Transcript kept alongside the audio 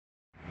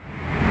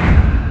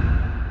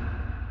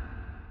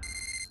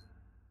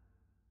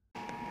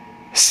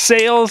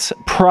Sales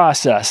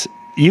process.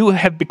 You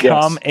have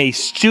become a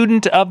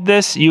student of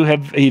this.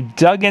 You've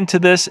dug into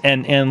this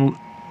and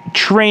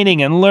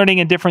training and learning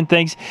and different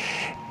things.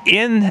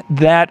 In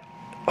that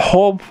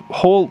whole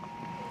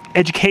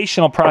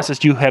educational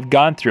process you have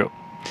gone through,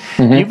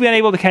 you've been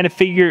able to kind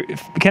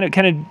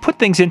of put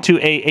things into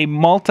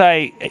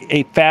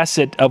a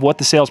facet of what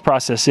the sales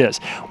process is.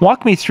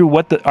 Walk me through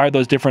what are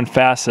those different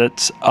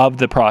facets of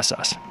the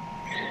process.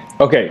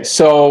 Okay,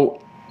 so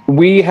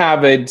we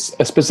have a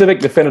specific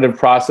definitive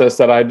process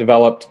that I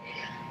developed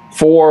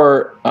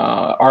for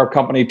our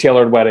company,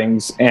 Tailored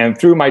Weddings, and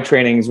through my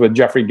trainings with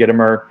Jeffrey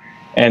Gitomer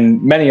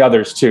and many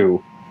others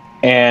too.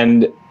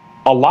 And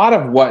a lot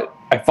of what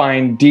I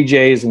find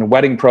DJs and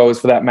wedding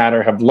pros, for that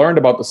matter, have learned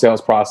about the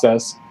sales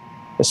process,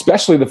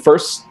 especially the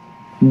first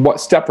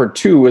step or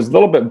two, is a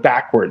little bit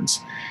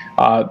backwards.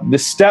 The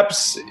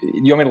steps.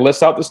 You want me to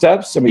list out the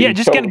steps? I mean, yeah,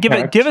 just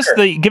give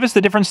us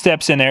the different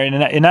steps in there,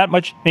 and not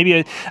much.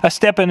 Maybe a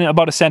step in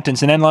about a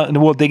sentence, and then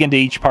we'll dig into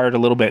each part a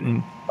little bit.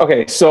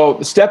 Okay, so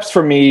the steps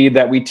for me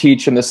that we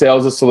teach in the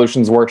Sales of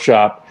Solutions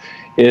workshop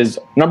is,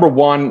 number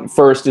one,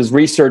 first is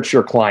research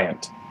your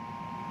client.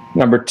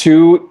 Number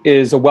two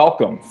is a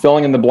welcome,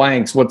 filling in the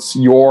blanks. What's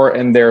your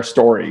and their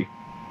story?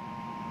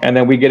 And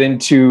then we get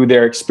into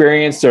their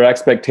experience, their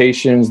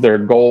expectations, their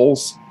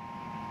goals.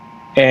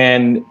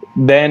 And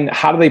then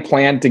how do they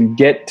plan to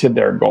get to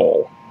their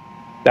goal?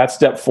 That's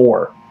step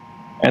 4.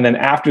 And then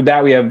after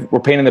that, we're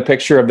painting the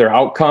picture of their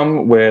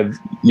outcome with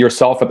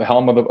yourself at the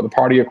helm of the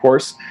party, of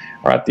course,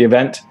 or at the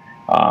event.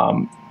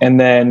 And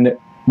then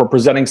we're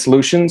presenting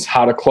solutions,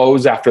 how to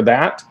close after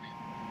that.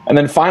 And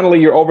then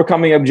finally, you're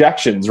overcoming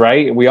objections,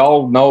 right? We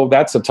all know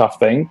that's a tough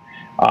thing.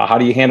 How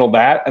do you handle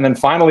that? And then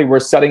finally, we're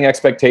setting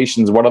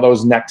expectations. What are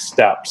those next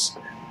steps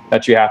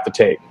that you have to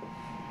take?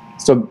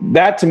 So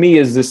that, to me,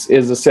 is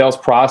a sales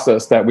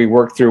process that we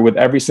work through with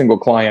every single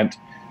client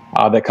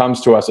that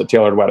comes to us at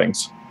Tailored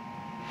Weddings.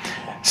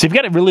 So you've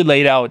got it really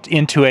laid out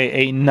into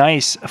a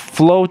nice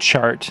flow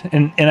chart,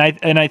 and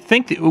I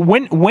think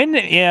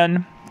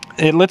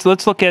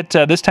let's look at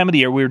this time of the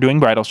year. We were doing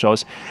bridal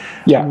shows.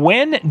 Yeah.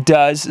 When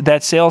does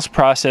that sales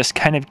process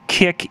kind of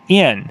kick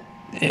in?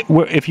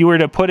 If you were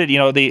to put it,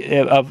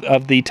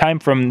 of the time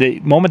from the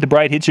moment the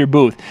bride hits your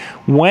booth,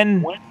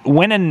 when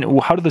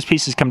and how do those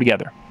pieces come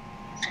together?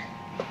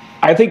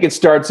 I think it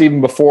starts even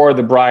before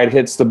the bride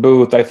hits the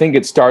booth. I think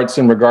it starts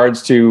in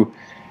regards to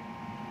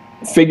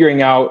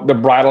figuring out the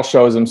bridal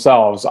shows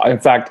themselves. In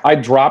fact, I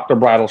dropped a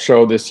bridal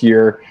show this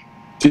year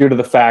due to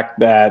the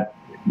fact that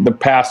the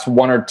past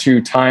 1 or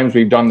 2 times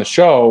we've done the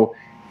show,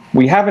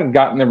 we haven't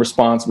gotten the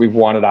response we've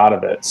wanted out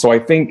of it. So I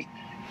think,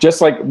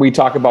 just like we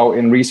talk about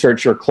in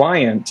research your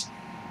client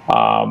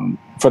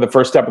for the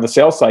first step of the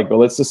sales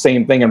cycle, it's the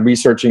same thing in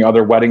researching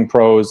other wedding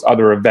pros,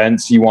 other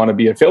events you want to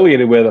be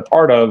affiliated with, a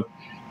part of,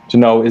 to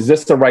know, is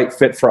this the right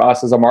fit for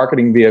us as a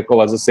marketing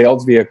vehicle, as a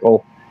sales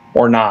vehicle,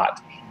 or not?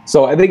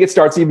 So I think it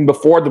starts even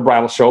before the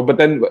bridal show. But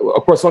then,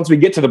 of course, once we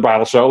get to the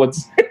bridal show,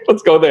 let's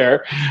go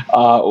there.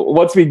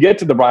 Once we get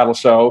to the bridal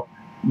show,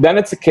 then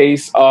it's a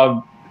case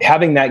of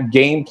having that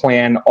game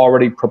plan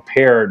already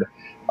prepared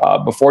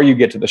before you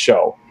get to the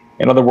show.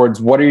 In other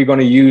words, what are you going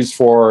to use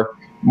for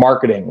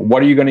marketing?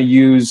 What are you going to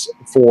use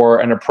for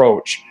an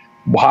approach?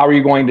 How are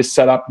you going to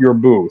set up your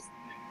booth?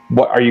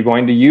 What are you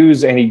going to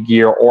use any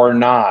gear or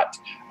not?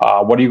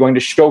 What are you going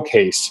to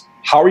showcase?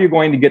 How are you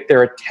going to get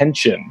their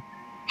attention?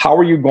 How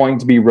are you going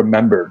to be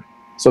remembered?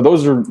 So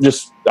those are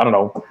just, I don't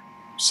know,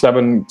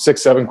 7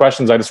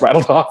 questions I just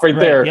rattled off right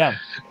there. Yeah.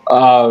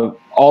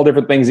 All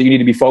different things that you need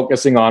to be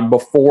focusing on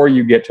before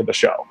you get to the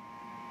show.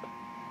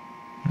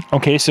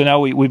 Okay, so now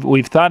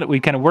we've thought,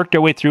 we've kind of worked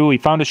our way through. We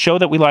found a show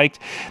that we liked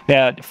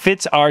that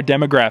fits our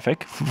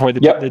demographic for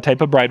the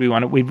type of bride we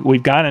wanted.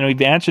 We've gone and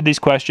we've answered these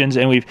questions,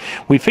 and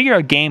we figured out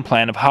a game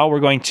plan of how we're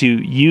going to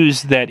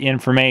use that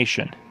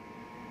information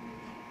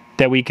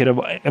that we could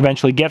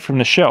eventually get from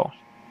the show.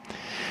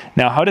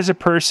 Now, how does a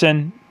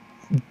person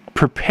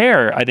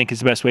prepare, I think is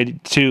the best way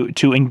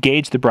to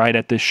engage the bride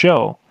at this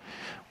show?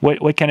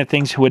 What kind of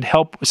things would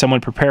help someone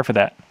prepare for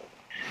that?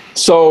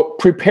 So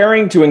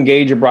preparing to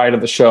engage a bride at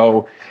the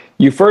show,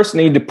 you first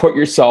need to put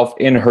yourself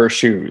in her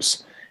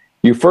shoes.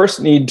 You first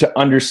need to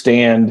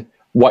understand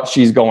what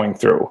she's going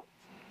through.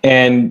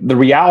 And the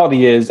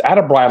reality is, at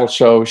a bridal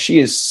show, she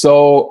is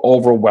so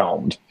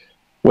overwhelmed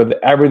with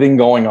everything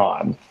going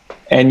on.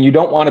 And you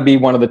don't want to be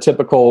one of the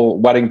typical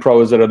wedding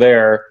pros that are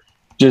there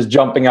just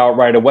jumping out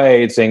right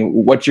away and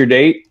saying, what's your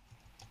date?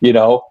 You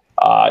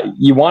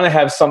want to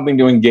have something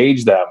to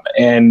engage them.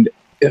 And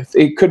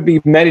it could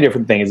be many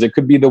different things. It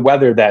could be the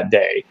weather that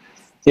day.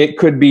 It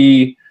could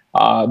be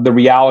the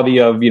reality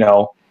of,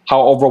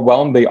 how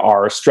overwhelmed they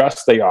are,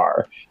 stressed they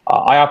are.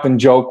 I often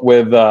joke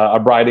with a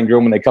bride and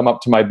groom when they come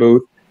up to my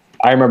booth.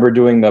 I remember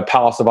doing the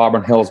Palace of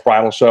Auburn Hills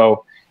bridal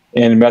show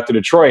in Metro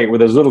Detroit, where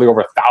there's literally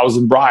over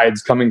 1,000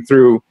 brides coming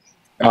through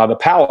the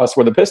Palace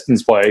where the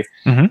Pistons play.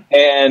 Mm-hmm.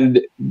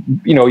 And,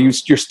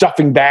 you're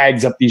stuffing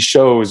bags at these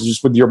shows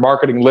just with your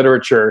marketing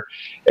literature,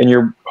 and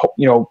you're,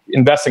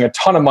 investing a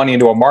ton of money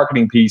into a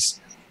marketing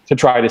piece to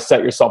try to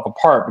set yourself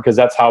apart, because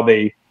that's how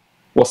they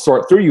will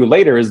sort through you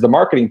later, is the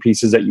marketing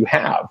pieces that you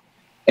have.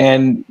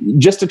 And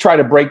just to try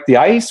to break the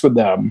ice with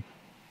them,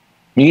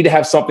 you need to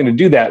have something to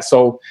do that.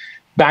 So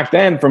back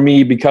then for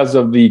me, because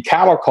of the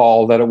cattle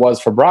call that it was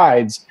for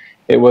brides,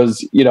 it was,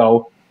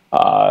 did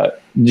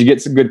you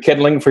get some good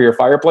kindling for your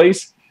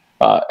fireplace?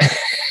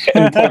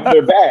 And put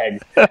their bag.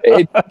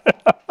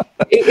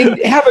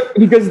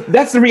 Because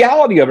that's the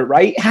reality of it,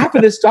 right? Half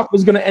of this stuff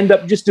was going to end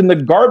up just in the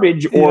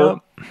garbage or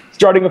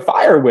starting a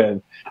fire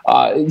with.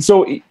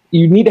 So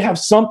you need to have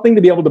something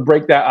to be able to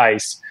break that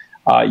ice.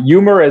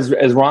 Humor,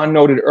 as Ron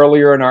noted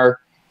earlier in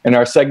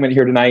our segment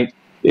here tonight,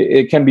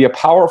 it can be a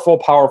powerful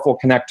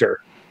connector.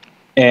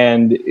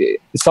 And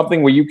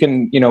something where you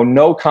can,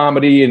 know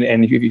comedy,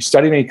 and if you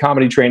study any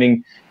comedy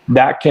training,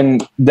 that can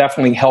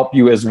definitely help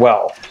you as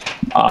well.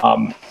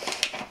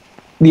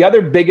 The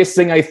other biggest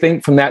thing, I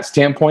think, from that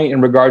standpoint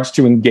in regards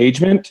to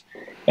engagement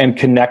and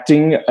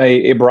connecting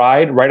a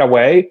bride right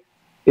away,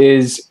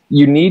 is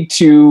you need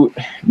to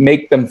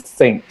make them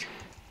think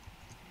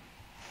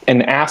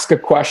and ask a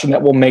question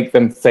that will make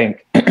them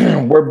think.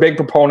 We're big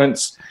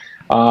proponents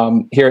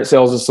here at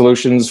Sales and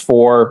Solutions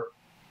for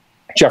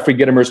Jeffrey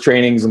Gitomer's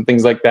trainings and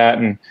things like that.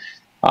 And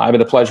I've had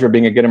the pleasure of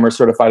being a Gitomer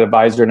certified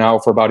advisor now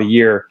for about a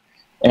year.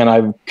 And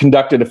I've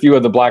conducted a few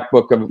of the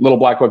Little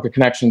Black Book of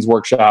Connections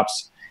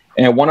workshops.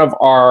 And one of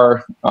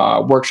our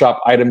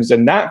workshop items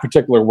in that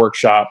particular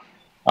workshop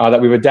that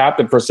we've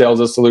adapted for Sales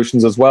and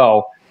Solutions as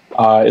well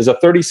is a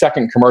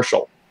 30-second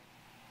commercial.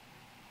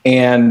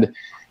 And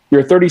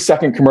your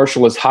 30-second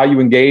commercial is how you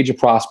engage a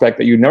prospect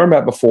that you've never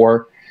met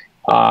before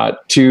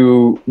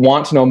to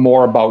want to know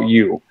more about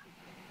you.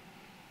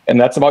 And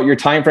that's about your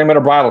time frame at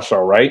a bridal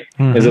show, right?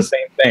 Mm-hmm. Is the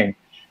same thing.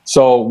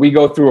 So we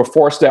go through a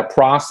 4-step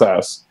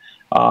process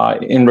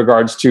in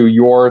regards to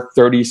your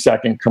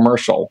 30-second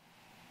commercial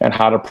and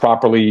how to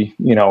properly,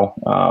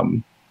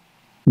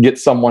 get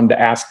someone to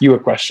ask you a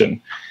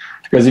question.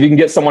 Because if you can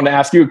get someone to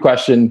ask you a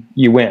question,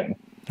 you win.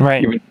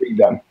 Right. You intrigue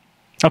them.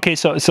 Okay,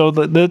 so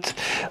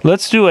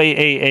let's do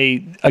a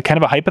kind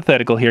of a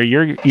hypothetical here.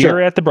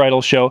 You're at the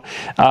bridal show.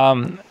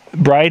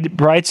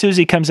 Bride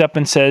Susie comes up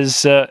and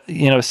says,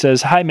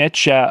 "Hi,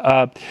 Mitch.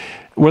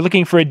 We're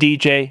looking for a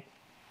DJ.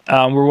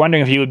 We're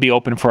wondering if you would be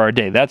open for our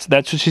day." That's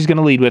what she's going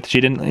to lead with. She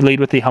didn't lead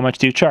with the how much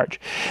do you charge.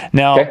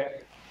 Now,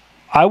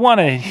 I want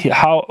to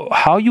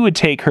how you would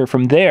take her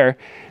from there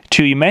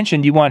to, you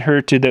mentioned you want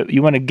to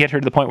get her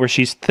to the point where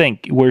she's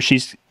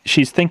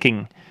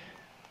thinking.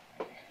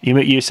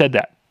 You said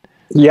that.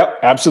 Yep,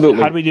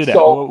 absolutely. How do we do that?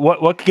 So,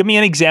 what? Give me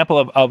an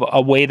example of a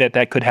way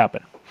that could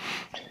happen.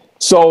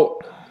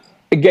 So,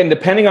 again,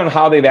 depending on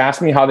how they've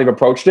asked me, how they've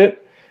approached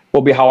it,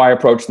 will be how I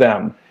approach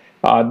them.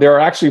 There are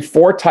actually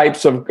 4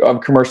 types of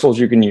commercials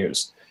you can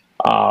use.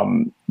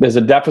 There's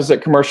a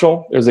deficit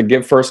commercial. There's a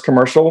give first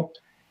commercial.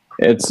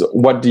 It's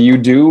what do you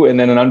do, and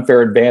then an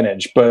unfair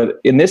advantage. But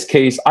in this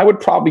case, I would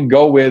probably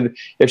go with,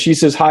 if she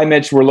says, "Hi,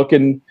 Mitch, we're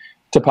looking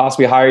to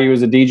possibly hire you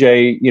as a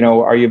DJ.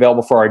 Are you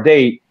available for our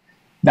date?"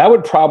 That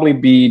would probably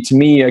be, to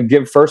me, a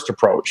give first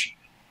approach.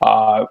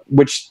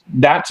 Which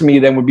that to me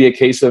then would be a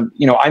case of,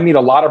 I meet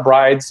a lot of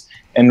brides,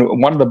 and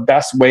one of the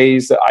best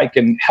ways that I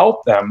can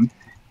help them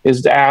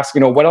is to ask,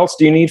 what else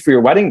do you need for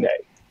your wedding day?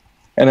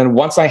 And then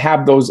once I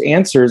have those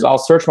answers, I'll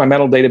search my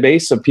mental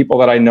database of people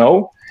that I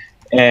know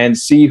and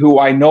see who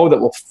I know that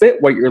will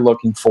fit what you're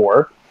looking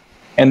for.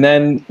 And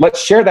then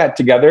let's share that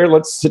together.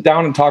 Let's sit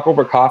down and talk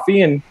over coffee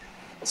and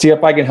see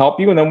if I can help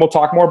you. And then we'll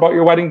talk more about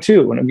your wedding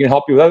too. And I'm going to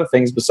help you with other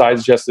things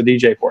besides just the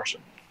DJ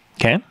portion.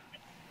 Okay.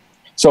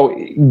 So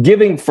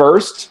giving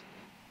first,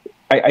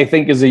 I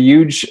think, is a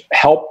huge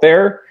help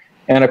there.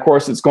 And of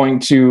course, it's going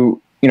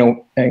to,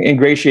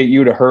 ingratiate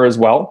you to her as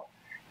well.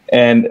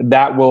 And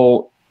that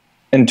will,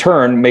 in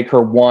turn, make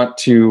her want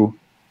to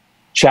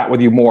chat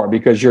with you more,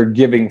 because you're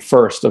giving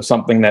first of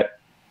something that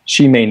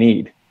she may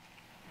need.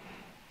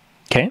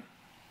 Okay.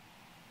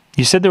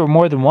 You said there were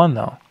more than one,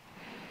 though.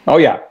 Oh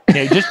yeah.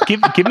 Yeah. Just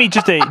give me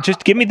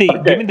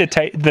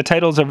the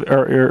titles of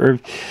or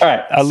all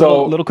right. A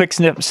little quick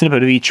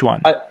snippet of each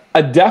one.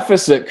 A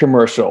deficit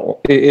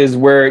commercial is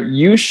where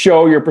you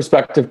show your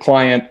prospective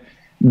client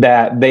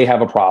that they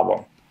have a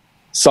problem,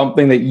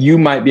 something that you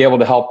might be able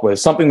to help with,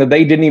 something that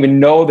they didn't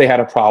even know they had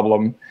a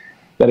problem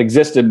that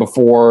existed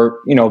before,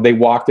 they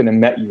walked in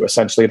and met you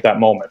essentially at that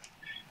moment.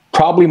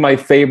 Probably my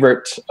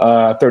favorite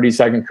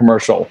 30-second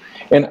commercial.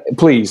 And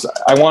please,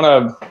 I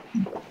want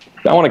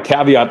to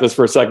caveat this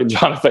for a second,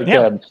 John, if I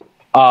can.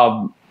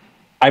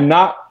 I'm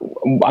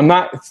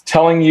not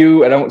telling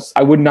you,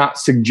 I would not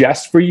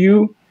suggest for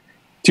you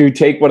to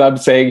take what I'm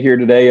saying here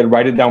today and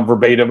write it down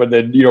verbatim and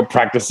then,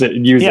 practice it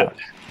and use it,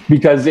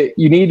 because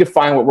you need to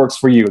find what works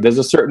for you. There's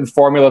a certain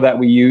formula that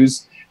we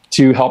use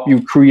to help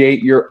you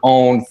create your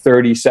own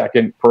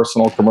 30-second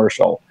personal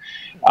commercial.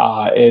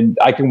 And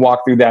I can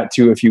walk through that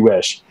too, if you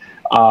wish.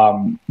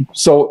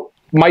 So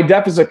my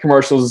deficit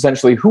commercial is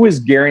essentially who is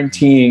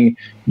guaranteeing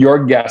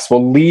your guests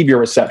will leave your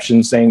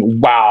reception saying,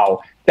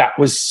 "Wow, that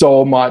was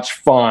so much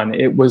fun.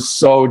 It was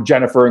so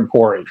Jennifer and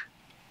Corey."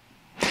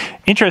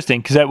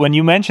 Interesting, because when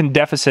you mentioned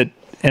deficit,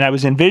 and I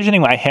was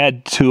envisioning my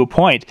head to a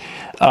point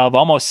of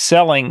almost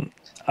selling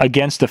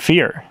against the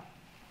fear.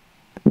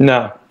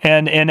 No.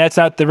 And that's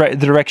not the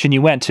direction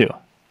you went to.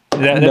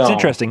 That's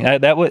interesting.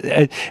 That was,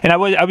 and I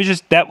was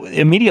just that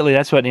immediately.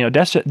 That's what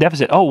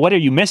deficit. Oh, what are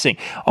you missing?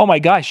 Oh my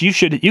gosh,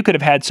 you could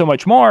have had so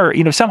much more.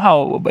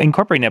 Somehow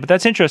incorporating that. But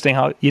that's interesting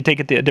how you take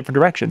it a different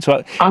direction.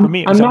 So for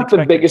me, I'm not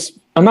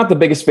the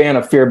biggest fan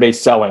of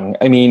fear-based selling.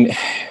 I mean,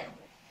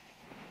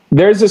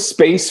 there's a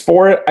space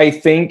for it, I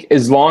think,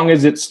 as long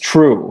as it's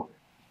true.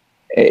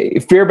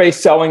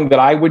 Fear-based selling that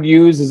I would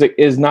use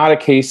is not a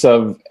case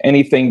of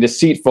anything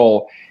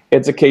deceitful.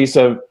 It's a case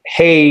of,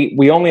 hey,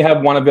 we only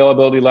have one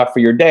availability left for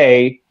your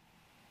day.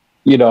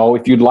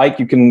 If you'd like,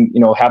 you can,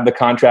 have the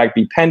contract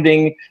be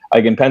pending.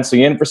 I can pencil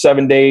you in for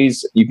 7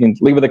 days. You can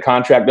leave with the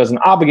contract, doesn't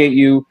obligate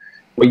you,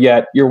 but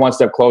yet you're one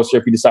step closer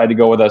if you decide to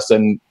go with us.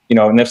 And,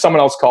 and if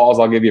someone else calls,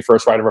 I'll give you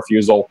first right of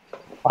refusal.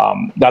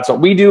 That's what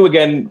we do.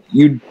 Again,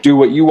 you do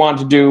what you want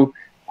to do.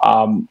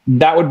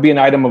 That would be an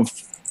item of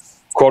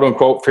quote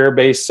unquote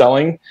fear-based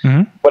selling,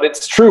 but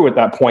it's true at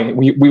that point.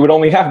 We would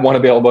only have one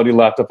availability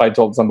left if I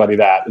told somebody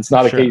that. It's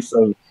not a case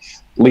of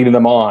leading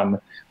them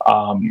on.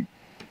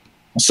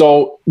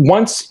 So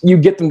once you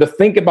get them to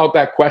think about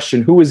that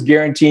question, who is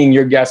guaranteeing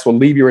your guests will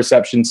leave your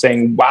reception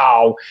saying,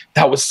 wow,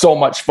 that was so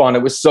much fun.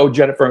 It was so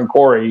Jennifer and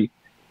Corey.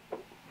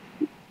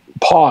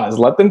 Pause,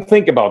 let them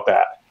think about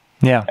that.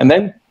 Yeah. And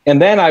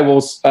then I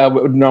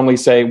would normally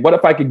say, what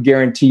if I could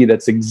guarantee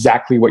that's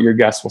exactly what your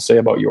guests will say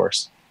about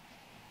yours?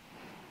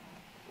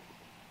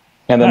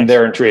 And then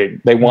they're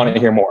intrigued. They want to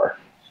hear more.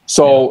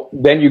 So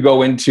then you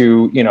go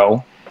into,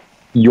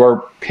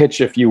 your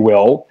pitch, if you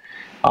will.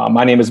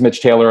 My name is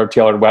Mitch Taylor of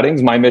Tailored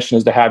Weddings. My mission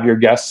is to have your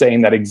guests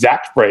saying that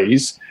exact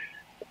phrase,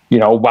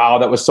 wow,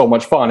 that was so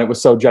much fun. It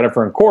was so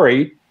Jennifer and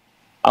Corey.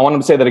 I want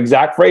them to say that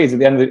exact phrase at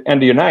the end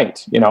of your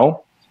night. I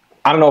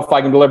don't know if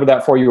I can deliver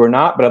that for you or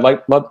not, but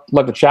I'd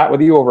love to chat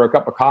with you over a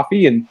cup of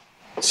coffee and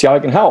see how I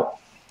can help.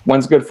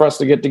 When's good for us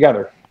to get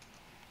together?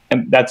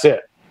 And that's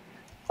it.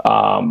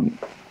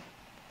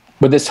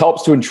 But this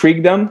helps to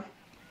intrigue them.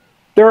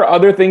 There are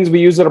other things we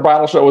use at a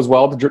bridal show as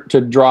well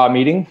to draw a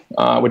meeting,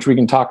 which we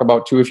can talk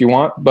about too if you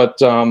want.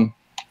 But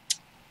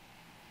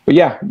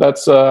yeah,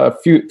 that's a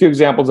few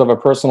examples of a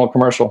personal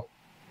commercial.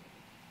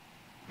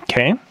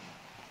 Okay.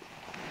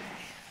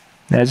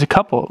 There's a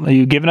couple.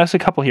 You've given us a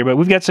couple here, but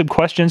we've got some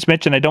questions,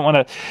 Mitch, and I don't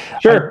want to.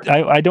 Sure.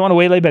 I don't want to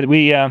waylay, but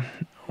we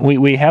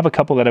have a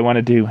couple that I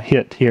want to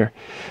hit here.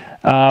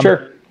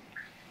 Sure.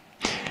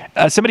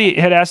 Somebody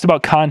had asked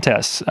about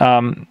contests.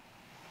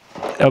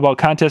 About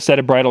contests at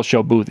a bridal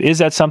show booth. Is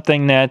that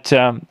something that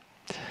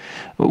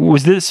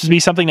was this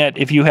be something that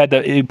if you had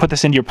to put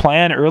this into your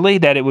plan early,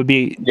 that it would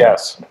be?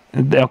 Yes.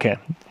 Okay.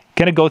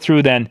 Kind of go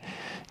through then.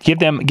 Give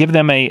them a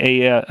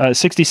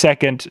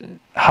 60-second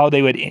how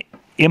they would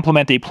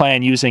implement a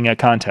plan using a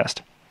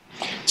contest.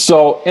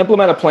 So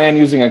implement a plan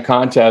using a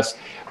contest.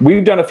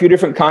 We've done a few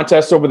different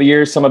contests over the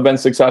years. Some have been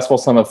successful.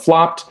 Some have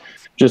flopped.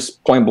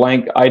 Just plain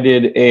blank. I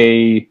did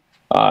a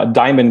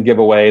diamond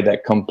giveaway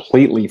that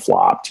completely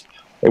flopped.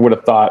 I would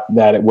have thought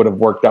that it would have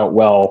worked out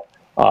well.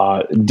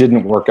 It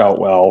didn't work out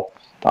well.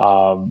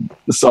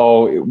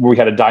 So we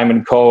had a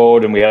diamond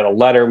code and we had a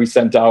letter we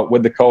sent out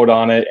with the code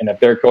on it. And if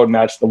their code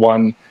matched the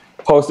one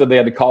posted, they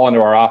had to call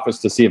into our office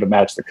to see if it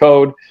matched the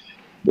code.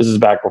 This is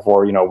back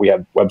before, we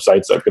had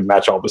websites that could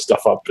match all this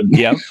stuff up. And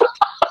yeah.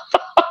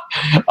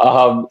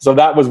 So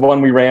that was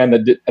one we ran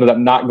that ended up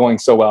not going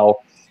so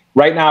well.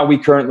 Right now, we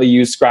currently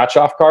use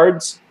scratch-off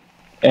cards,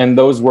 and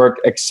those work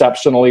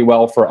exceptionally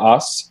well for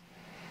us.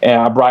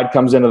 And a bride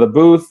comes into the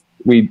booth.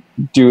 We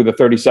do the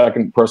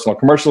 30-second personal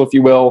commercial, if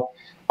you will.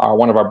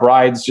 One of our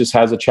brides just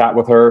has a chat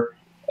with her.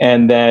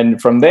 And then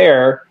from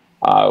there,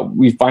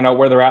 we find out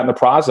where they're at in the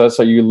process.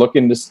 Are you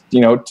looking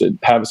to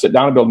have a sit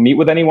down and be able to meet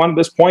with anyone at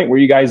this point? Where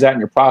are you guys at in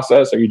your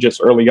process? Are you just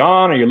early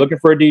on? Are you looking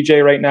for a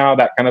DJ right now?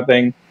 That kind of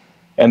thing.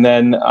 And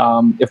then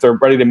if they're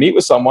ready to meet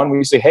with someone,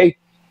 we say, hey,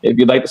 if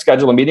you'd like to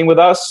schedule a meeting with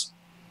us,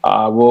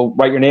 we'll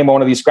write your name on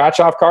one of these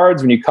scratch-off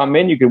cards. When you come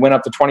in, you can win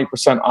up to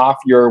 20% off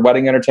your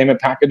wedding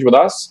entertainment package with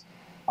us.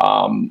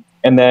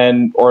 And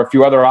then, or a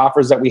few other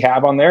offers that we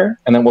have on there.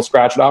 And then we'll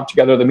scratch it off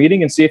together at the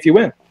meeting and see if you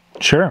win.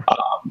 Sure.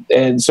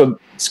 And so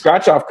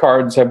scratch-off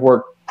cards have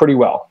worked pretty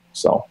well.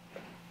 So.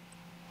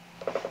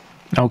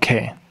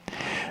 Okay.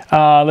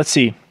 Let's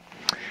see.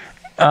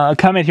 A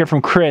comment here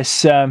from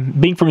Chris.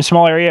 Being from a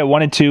small area, I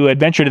wanted to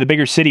adventure to the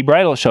bigger city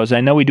bridal shows.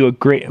 I know we do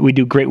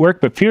great work,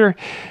 but fear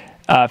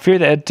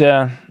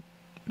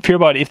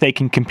about if they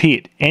can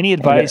compete. Any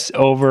advice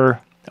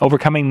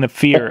overcoming the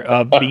fear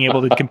of being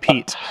able to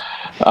compete?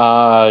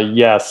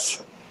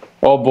 Yes.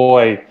 Oh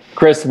boy,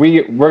 Chris,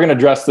 we're going to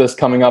address this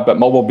coming up at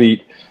Mobile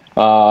Beat,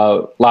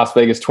 Las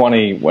Vegas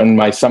 20, when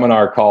my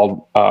seminar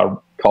called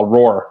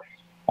ROAR,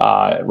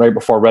 right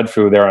before Red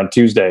Food there on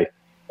Tuesday.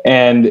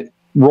 And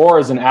ROAR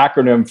is an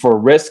acronym for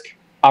Risk,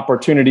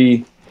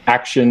 Opportunity,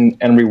 Action,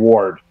 and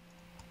Reward.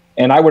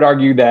 And I would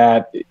argue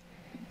that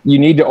you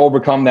need to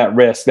overcome that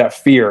risk, that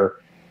fear,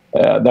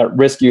 that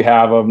risk you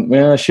have of,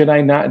 well, did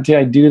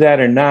I do that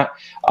or not?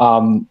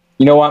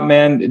 you know what,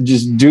 man,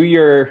 just do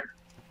your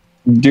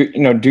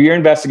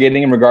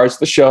investigating in regards to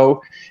the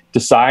show.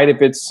 Decide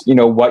if it's,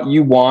 what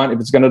you want,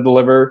 if it's going to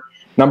deliver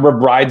number of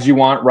brides you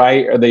want,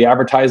 right? Are they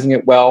advertising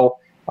it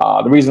well?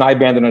 The reason I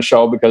abandoned a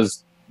show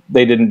because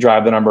they didn't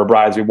drive the number of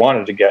brides we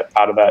wanted to get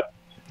out of that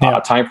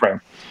time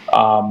frame.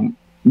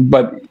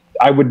 But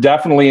I would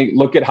definitely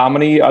look at how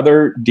many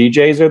other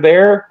DJs are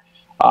there.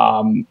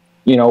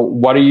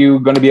 What are you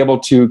going to be able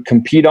to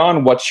compete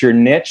on? What's your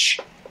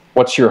niche?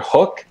 What's your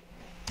hook?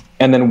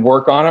 And then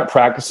work on it,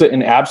 practice it,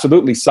 and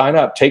absolutely sign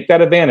up. Take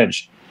that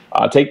advantage.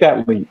 Take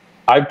that leap.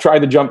 I've tried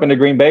to jump into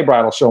Green Bay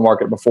bridal show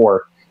market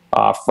before.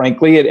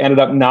 Frankly, it ended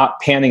up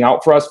not panning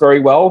out for us very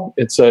well.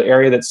 It's an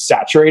area that's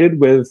saturated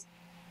with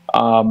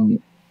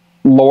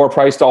lower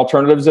priced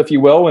alternatives, if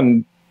you will.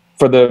 And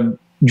for the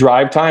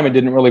drive time, it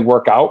didn't really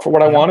work out for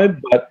what I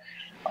wanted. But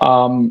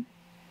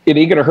it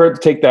ain't going to hurt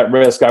to take that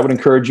risk. I would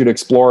encourage you to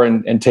explore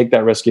and take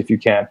that risk if you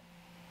can.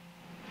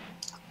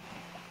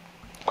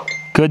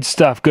 Good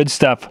stuff. Good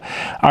stuff.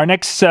 Our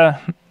next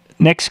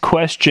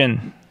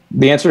question.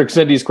 The answer to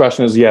Cindy's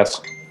question is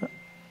yes.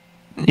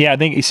 Yeah,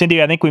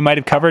 Cindy, I think we might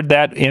have covered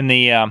that in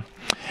the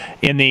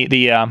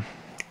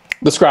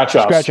scratch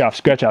offs.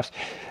 Scratch offs.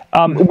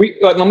 Let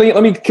me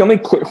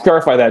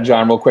clarify that,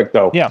 John, real quick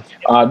though. Yeah.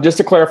 Just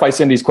to clarify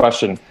Cindy's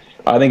question,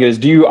 I think it is: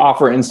 do you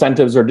offer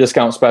incentives or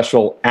discount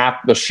special at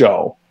the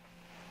show?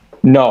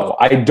 No,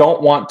 I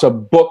don't want to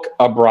book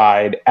a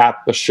bride at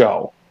the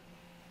show.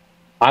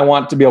 I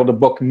want to be able to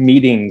book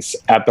meetings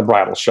at the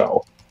bridal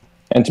show.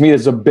 And to me,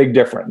 there's a big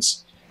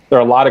difference. There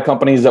are a lot of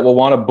companies that will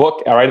want to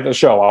book right at the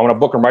show. I want to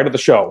book them right at the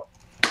show.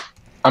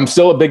 I'm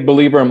still a big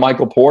believer in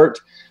Michael Port,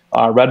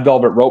 Red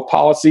Velvet Rope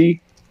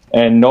policy,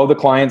 and know the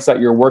clients that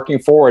you're working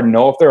for and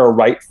know if they're a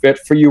right fit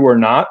for you or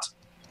not.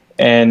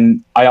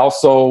 And I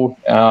also,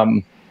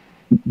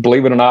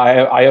 believe it or not,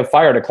 I have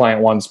fired a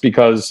client once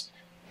because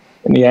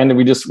in the end,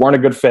 we just weren't a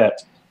good fit.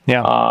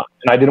 Yeah.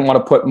 And I didn't want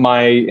to put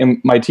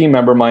my team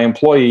member, my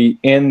employee,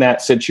 in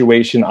that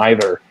situation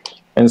either.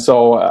 And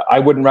so I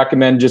wouldn't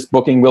recommend just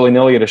booking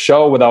willy-nilly at a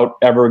show without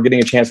ever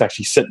getting a chance to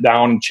actually sit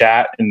down and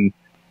chat and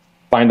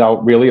find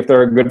out really if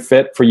they're a good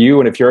fit for you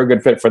and if you're a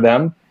good fit for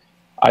them.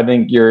 I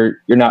think you're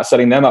not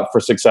setting them up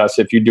for success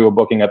if you do a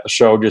booking at the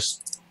show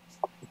just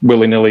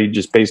willy-nilly,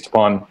 just based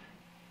upon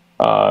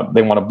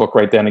they want to book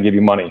right then and give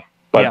you money.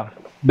 But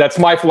that's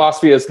my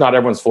philosophy. It's not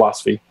everyone's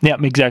philosophy. Yeah,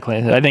 exactly.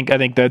 I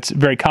think that's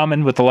very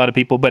common with a lot of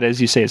people, but as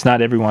you say, it's not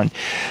everyone.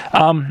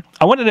 I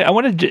want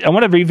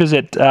to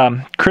revisit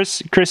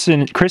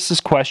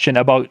Chris's question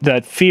about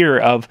the fear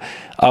of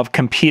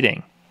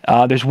competing.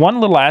 There's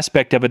one little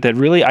aspect of it that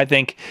really, I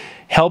think,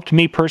 helped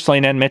me personally,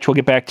 and then Mitch, we'll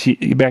get back to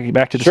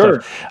the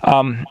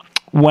stuff.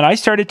 When I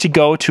started to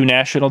go to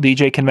national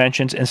DJ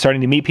conventions and starting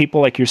to meet people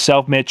like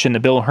yourself, Mitch, and the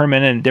Bill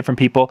Herman and different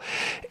people,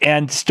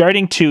 and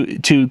starting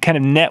to kind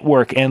of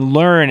network and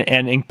learn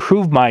and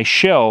improve my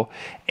show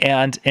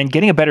and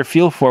getting a better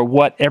feel for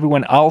what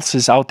everyone else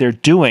is out there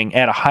doing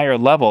at a higher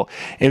level,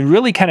 it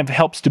really kind of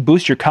helps to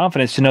boost your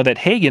confidence to know that,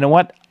 hey, you know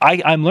what,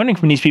 I'm learning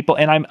from these people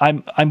and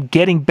I'm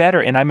getting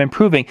better and I'm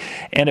improving.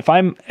 And if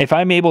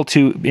I'm able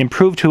to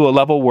improve to a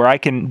level where I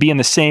can be in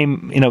the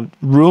same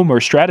room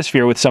or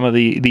stratosphere with some of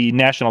the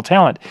national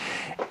talent,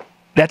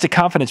 that's a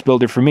confidence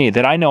builder for me,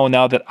 that I know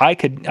now that I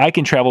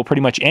can travel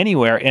pretty much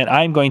anywhere and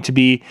I'm going to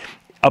be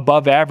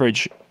above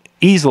average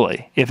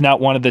easily, if not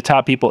one of the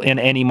top people in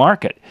any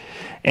market.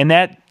 And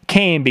that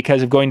came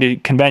because of going to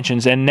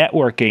conventions and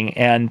networking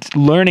and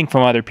learning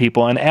from other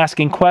people and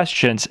asking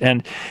questions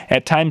and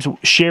at times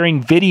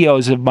sharing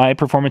videos of my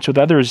performance with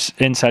others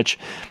and such.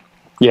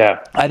 Yeah.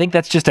 I think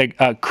that's just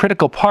a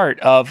critical part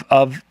of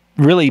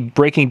really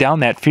breaking down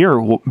that fear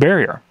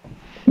barrier.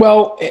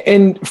 Well,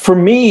 and for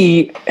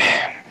me,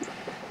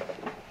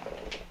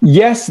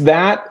 yes,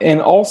 that,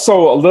 and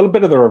also a little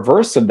bit of the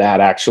reverse of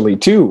that actually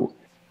too,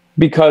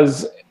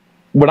 because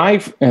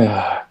when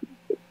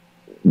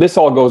this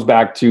all goes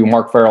back to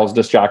Mark Farrell's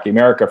Disc Jockey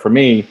America for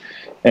me,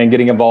 and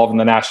getting involved in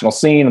the national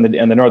scene and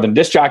the Northern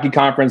Disc Jockey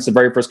Conference, the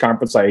very first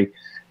conference I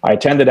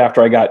attended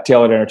after I got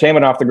Tailored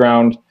Entertainment off the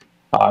ground,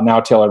 now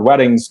Tailored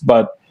Weddings.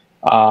 But,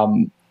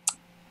 I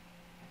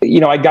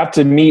got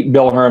to meet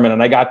Bill Herman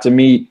and I got to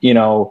meet,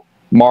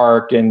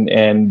 Mark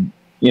and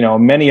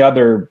many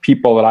other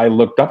people that I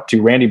looked up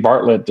to, Randy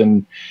Bartlett,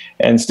 and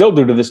still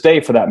do to this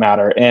day for that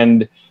matter,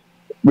 and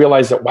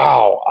realized that,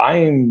 wow,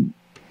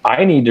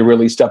 I need to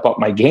really step up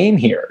my game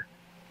here.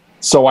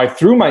 So I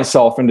threw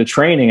myself into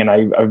training, and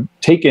I've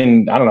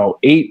taken,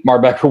 8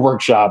 Marbeka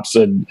workshops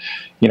and,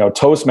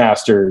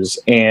 Toastmasters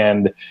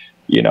and,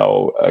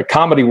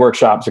 comedy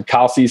workshops at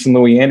Kyle Cease and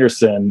Louis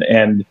Anderson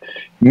and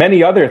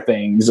many other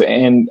things.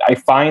 And I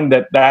find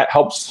that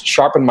helps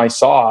sharpen my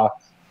saw.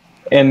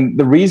 And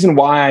the reason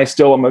why I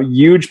still am a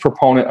huge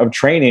proponent of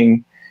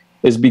training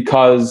is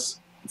because,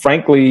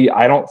 frankly,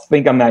 I don't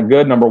think I'm that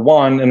good, number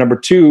one. And number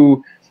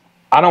two,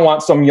 I don't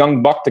want some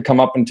young buck to come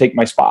up and take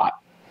my spot.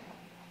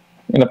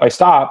 And if I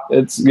stop,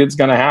 it's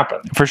going to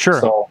happen. For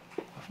sure. So.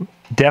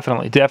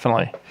 Definitely.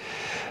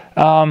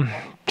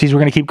 Geez, we're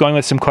going to keep going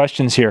with some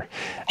questions here.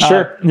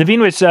 Sure.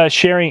 Naveen was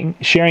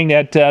sharing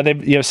that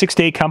they 6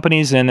 to 8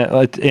 companies in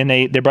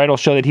their bridal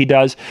show that he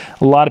does.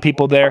 A lot of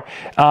people there.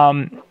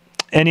 And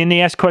then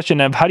he asked a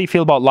question of how do you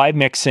feel about live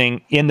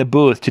mixing in the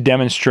booth to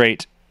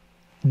demonstrate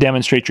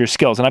your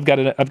skills? And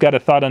I've got a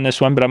thought on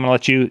this one, but I'm going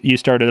to let you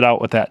start it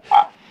out with that.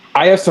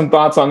 I have some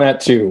thoughts on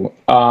that too.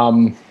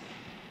 A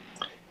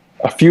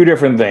few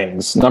different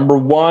things. Number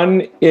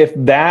one, if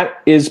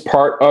that is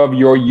part of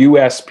your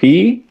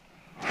USP.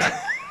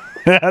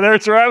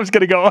 That's where I was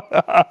going to go.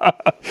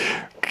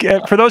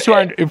 For those who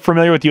aren't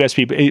familiar with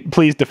USP,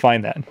 please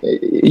define that.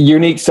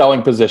 Unique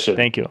selling position.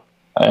 Thank you.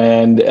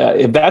 And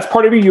if that's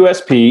part of your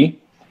USP,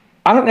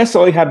 I don't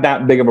necessarily have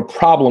that big of a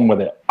problem with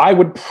it. I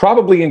would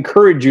probably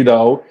encourage you,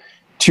 though,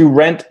 to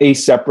rent a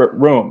separate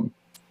room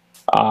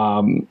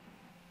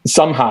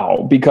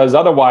somehow, because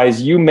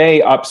otherwise you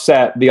may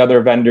upset the other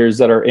vendors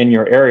that are in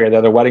your area, the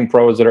other wedding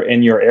pros that are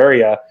in your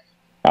area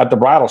at the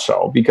bridal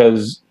show,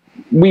 because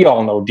we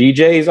all know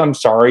DJs, I'm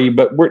sorry,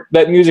 but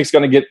that music's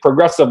going to get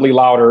progressively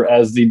louder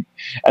as the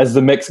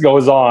mix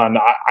goes on.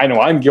 I know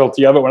I'm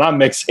guilty of it when I'm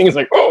mixing. It's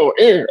like, oh,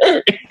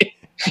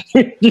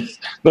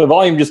 the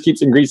volume just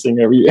keeps increasing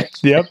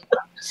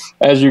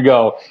as you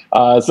go.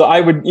 So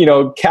I would,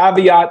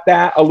 caveat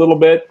that a little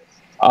bit.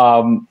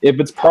 If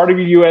it's part of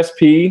your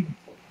USP,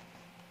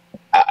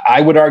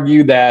 I would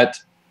argue that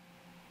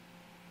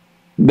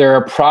there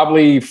are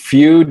probably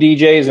few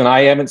DJs, and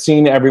I haven't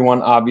seen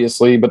everyone,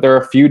 obviously, but there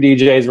are a few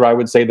DJs where I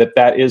would say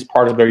that is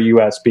part of their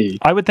USP.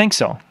 I would think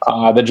so.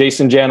 The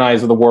Jason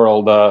Janais of the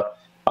world, the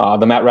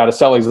Matt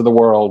Radicellis of the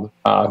world,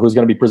 who's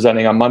going to be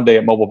presenting on Monday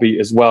at Mobile Beat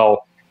as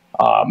well.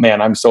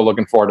 Man, I'm so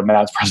looking forward to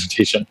Matt's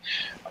presentation.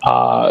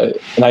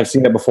 And I've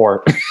seen it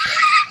before.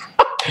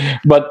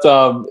 But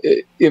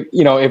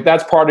if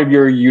that's part of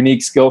your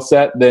unique skill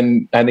set,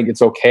 then I think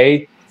it's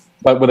okay.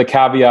 But with a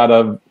caveat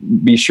of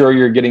be sure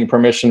you're getting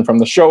permission from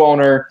the show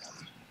owner,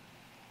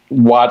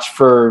 watch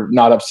for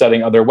not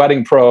upsetting other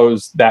wedding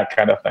pros, that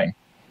kind of thing.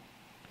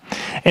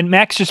 And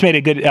Max just made a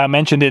good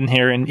mention in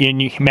here, and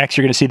Max,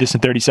 you're going to see this in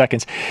 30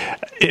 seconds.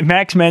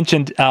 Max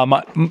mentioned,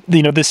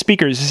 the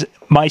speakers,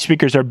 my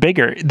speakers are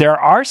bigger. There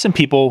are some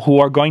people who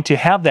are going to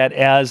have that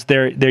as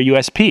their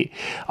USP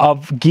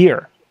of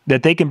gear,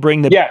 that they can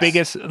bring the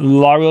biggest,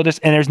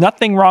 loudest, and there's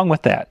nothing wrong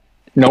with that.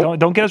 Nope.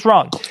 Don't get us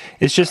wrong.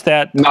 It's just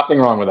that nothing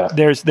wrong with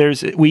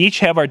that. We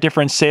each have our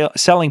different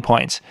selling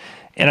points,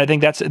 and I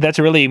think that's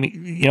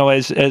really,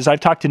 as I've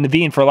talked to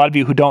Naveen, for a lot of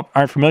you who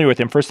aren't familiar with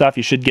him, first off,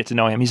 you should get to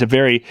know him. He's a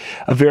very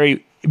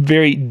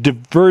very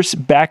diverse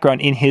background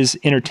in his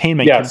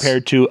entertainment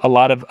compared to a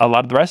lot of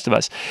the rest of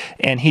us,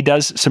 and he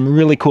does some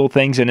really cool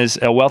things and is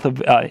a wealth of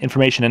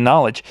information and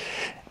knowledge.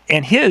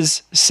 And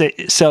his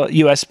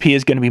USP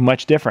is going to be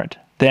much different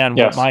than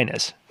what mine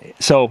is.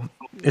 So.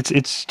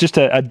 It's just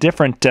a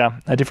different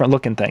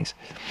look in things.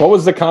 What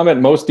was the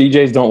comment? Most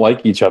DJs don't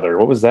like each other.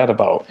 What was that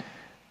about?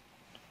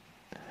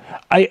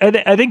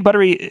 I think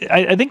Buttery.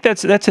 I think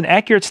that's an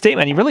accurate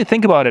statement. You really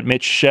think about it,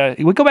 Mitch.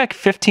 We go back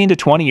 15 to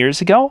 20 years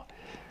ago,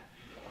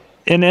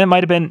 and it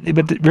might have been,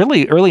 but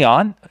really early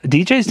on,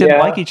 DJs didn't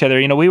like each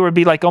other. We would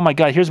be like, oh my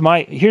God, this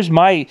is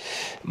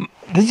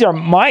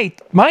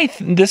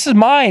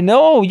mine.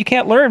 No, you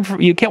can't learn.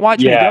 You can't watch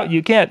me.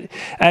 You can't.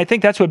 And I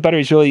think that's what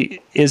Buttery's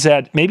really is,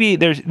 that maybe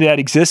that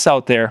exists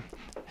out there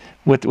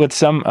with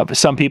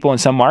some people in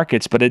some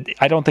markets, but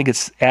I don't think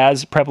it's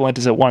as prevalent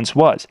as it once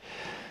was.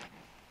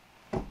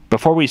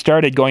 Before we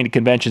started going to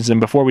conventions and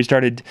before we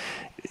started,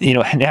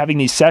 having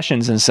these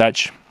sessions and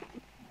such,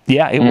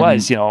 it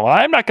was,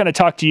 I'm not going to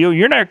talk to you.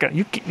 You're not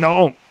going to,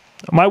 no.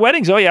 My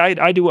weddings,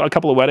 I do a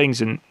couple of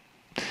weddings and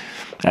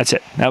that's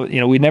it. Now,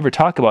 we'd never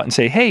talk about and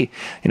say, hey,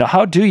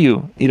 how do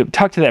you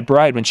talk to that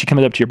bride when she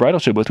comes up to your bridal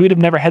show booth? We'd have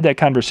never had that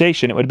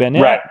conversation. It would have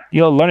been,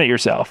 you'll learn it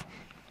yourself.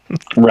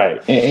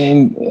 Right.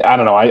 And I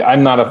don't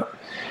know.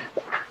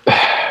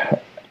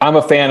 I'm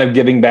a fan of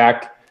giving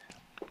back.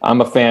 I'm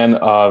a fan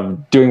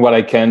of doing what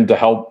I can to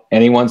help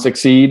anyone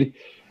succeed.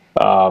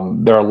 There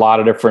are a lot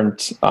of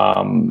different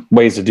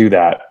ways to do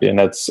that. And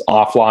that's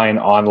offline,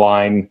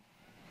 online,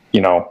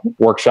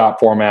 workshop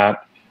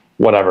format,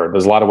 whatever.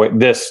 There's a lot of ways.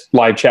 This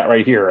live chat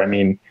right here.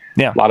 A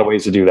lot of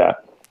ways to do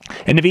that.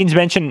 And Naveen's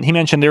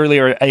mentioned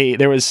earlier,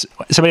 there was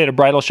somebody at a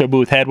bridal show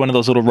booth had one of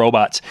those little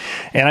robots,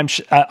 and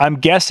I'm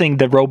guessing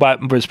the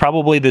robot was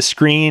probably the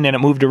screen and it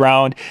moved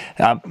around.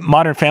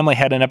 Modern Family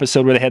had an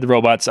episode where they had the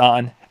robots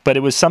on, but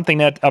it was something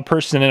that a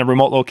person in a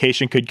remote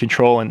location could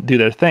control and do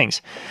their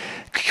things.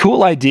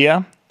 Cool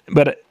idea,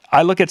 but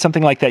I look at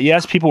something like that.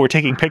 Yes, people were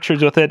taking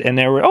pictures with it, and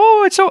they were,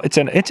 it's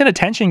an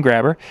attention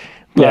grabber,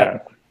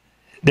 but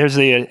there's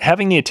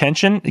having the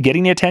attention,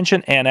 getting the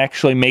attention, and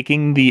actually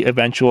making the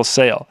eventual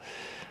sale.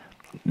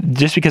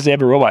 Just because they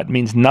have a robot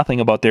means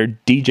nothing about their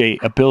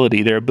DJ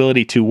ability, their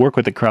ability to work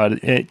with the crowd,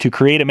 to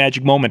create a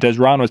magic moment, as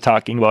Ron was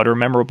talking about, or a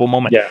memorable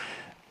moment. Yeah.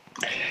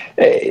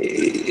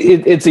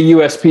 It's a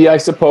USP, I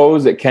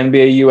suppose. It can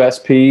be a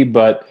USP,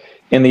 but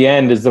in the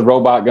end, is the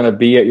robot going to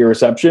be at your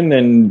reception?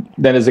 And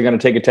then is it going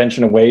to take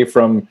attention away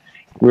from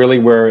really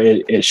where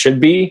it should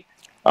be?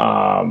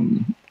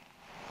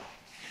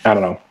 I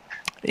don't know.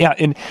 Yeah,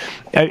 and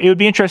it would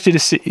be interesting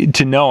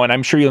to know, and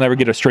I'm sure you'll never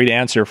get a straight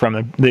answer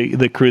from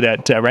the crew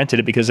that rented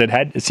it, because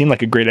it seemed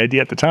like a great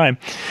idea at the time.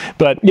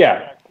 But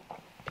yeah,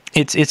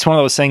 it's one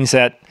of those things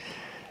that.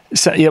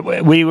 So yeah,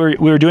 we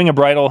were doing a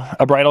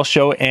bridal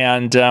show,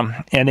 and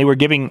they were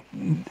giving,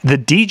 the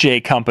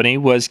DJ company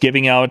was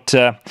giving out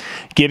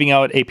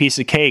a piece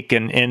of cake,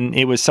 and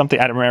it was something,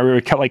 I don't remember,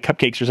 it was like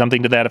cupcakes or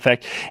something to that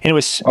effect, and it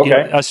was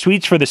a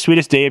sweets for the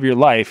sweetest day of your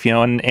life,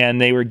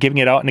 and they were giving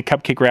it out, and the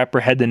cupcake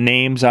wrapper had the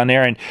names on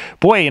there, and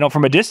boy,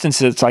 from a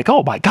distance it's like,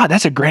 oh my God,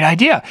 that's a great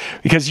idea,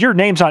 because your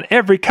name's on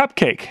every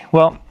cupcake.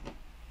 Well,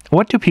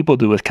 what do people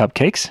do with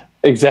cupcakes?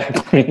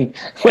 Exactly.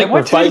 Like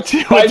what for 5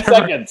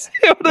 seconds.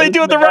 What do they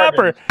do with the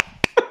wrapper?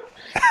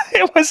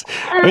 It was,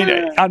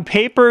 on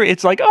paper,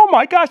 it's like, oh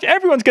my gosh,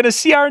 everyone's going to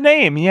see our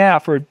name. Yeah,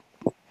 for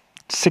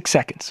 6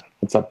 seconds.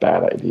 It's a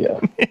bad idea.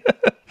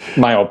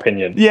 My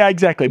opinion. Yeah,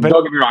 exactly. But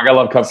don't get me wrong, I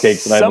love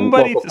cupcakes.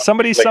 And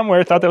somebody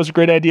somewhere thought that was a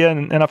great idea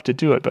and enough to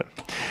do it. But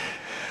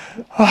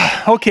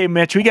okay,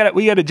 Mitch, we got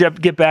to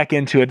get back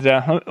into it.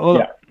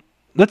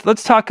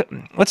 Let's talk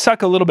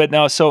a little bit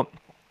now. So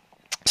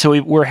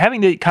we're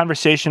having the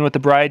conversation with the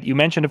bride. You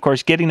mentioned, of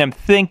course, getting them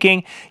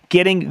thinking,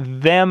 getting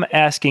them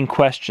asking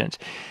questions.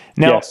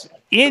 Now,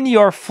 in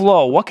your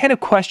flow, what kind of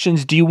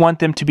questions do you want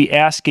them to be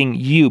asking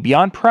you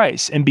beyond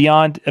price and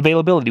beyond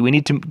availability? We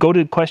need to go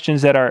to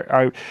questions that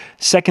are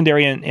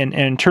secondary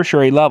and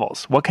tertiary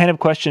levels. What kind of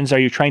questions are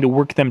you trying to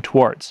work them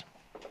towards?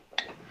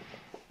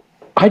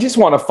 I just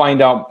want to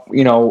find out,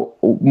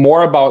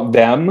 more about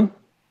them.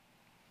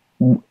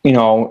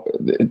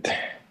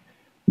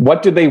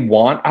 What do they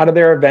want out of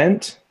their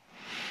event?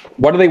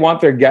 What do they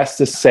want their guests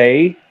to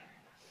say?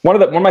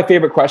 One of my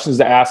favorite questions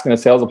to ask in a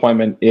sales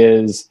appointment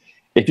is,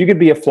 if you could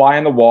be a fly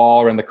on the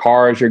wall or in the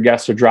car as your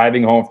guests are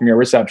driving home from your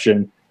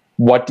reception,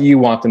 what do you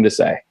want them to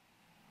say?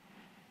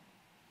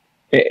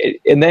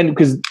 And then,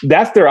 because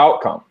that's their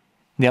outcome.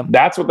 Yep.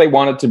 That's what they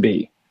want it to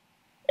be.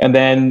 And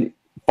then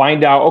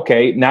find out,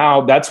 okay,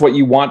 now that's what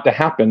you want to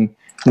happen.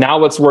 Now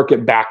let's work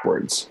it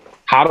backwards.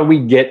 How do we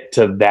get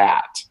to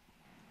that?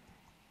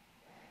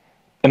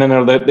 And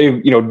then they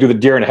do the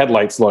deer in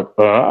headlights look.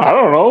 I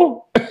don't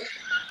know.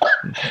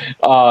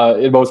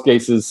 In most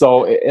cases.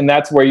 So, and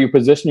that's where you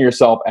position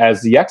yourself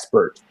as the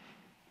expert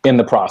in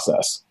the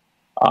process.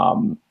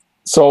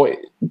 So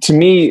to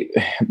me,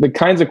 the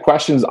kinds of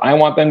questions I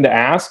want them to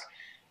ask,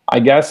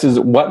 I guess, is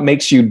what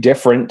makes you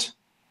different?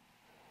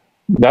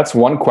 That's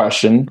one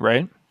question.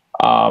 Right.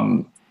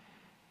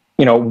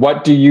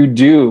 What do you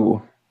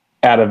do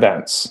at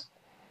events?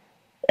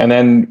 And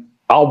then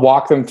I'll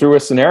walk them through a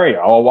scenario.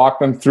 I'll walk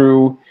them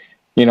through,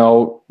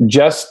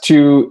 just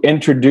to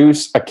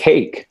introduce a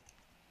cake,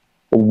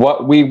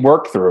 what we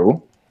work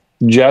through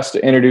just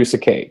to introduce a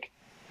cake.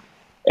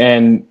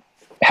 And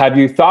have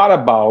you thought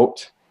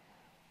about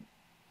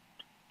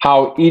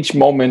how each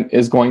moment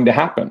is going to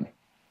happen?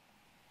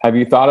 Have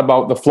you thought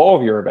about the flow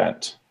of your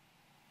event?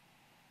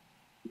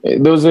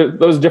 Those are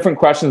those different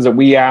questions that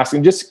we ask,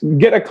 and just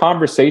get a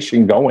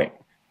conversation going.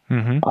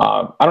 Mm-hmm.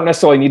 I don't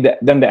necessarily need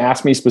them to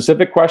ask me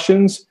specific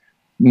questions.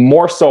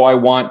 More so, I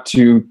want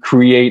to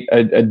create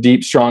a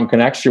deep, strong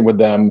connection with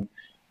them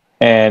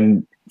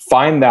and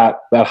find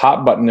that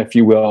hot button, if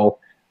you will,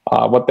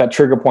 what that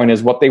trigger point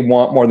is, what they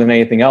want more than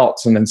anything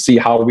else, and then see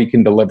how we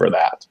can deliver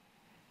that.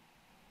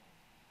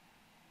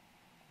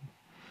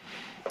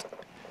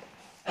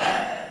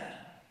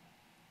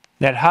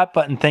 That hot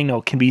button thing,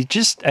 though, can be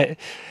just,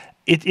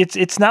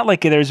 it's not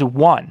like there's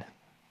one.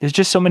 There's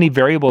just so many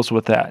variables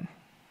with that.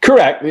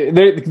 Correct.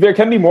 There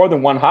can be more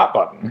than one hot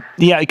button.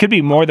 Yeah, it could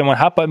be more than one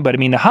hot button, but I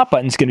mean, the hot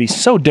button is going to be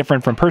so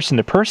different from person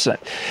to person.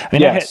 I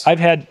mean, yes. I've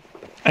had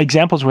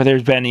examples where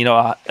there's been,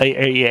 the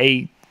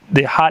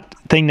hot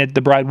thing that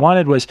the bride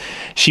wanted was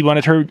she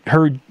wanted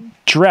her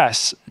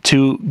dress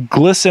to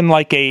glisten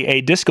like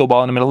a disco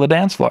ball in the middle of the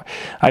dance floor.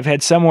 I've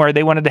had some where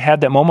they wanted to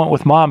have that moment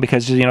with mom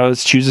because,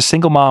 she was a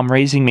single mom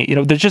raising me.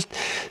 There's just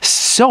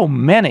so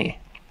many.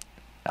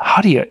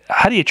 How do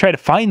you try to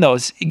find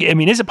those? I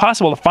mean, is it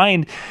possible to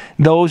find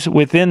those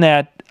within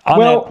that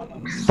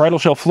bridal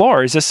show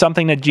floor? Is this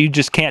something that you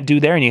just can't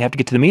do there and you have to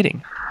get to the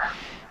meeting?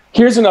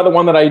 Here's another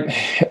one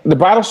the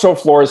bridal show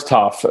floor is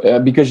tough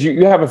because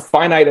you have a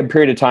finite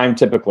period of time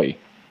typically,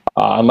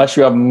 unless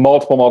you have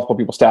multiple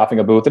people staffing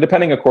a booth. And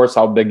depending, of course,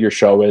 how big your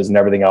show is and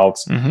everything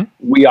else, mm-hmm.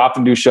 We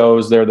often do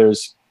shows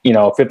there's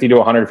 50 to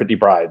 150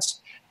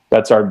 brides.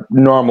 That's our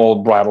normal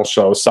bridal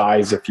show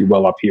size, if you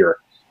will, up here.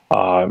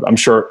 I'm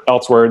sure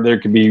elsewhere there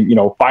could be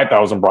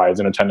 5,000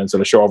 brides in attendance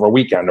at a show over a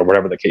weekend or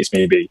whatever the case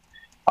may be.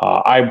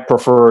 I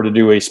prefer to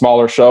do a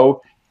smaller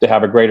show to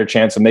have a greater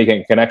chance of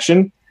making a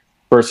connection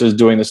versus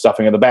doing the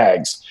stuffing of the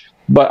bags.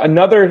 But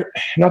another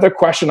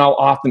question I'll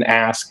often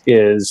ask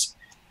is,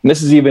 and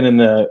this is even in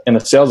the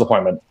sales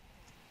appointment,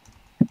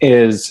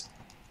 is,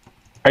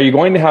 are you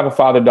going to have a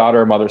father-daughter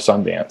or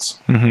mother-son dance?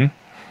 Mm-hmm.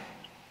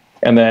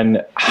 And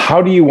then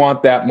how do you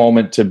want that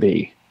moment to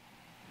be?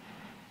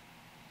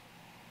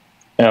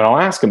 And I'll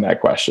ask them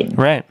that question.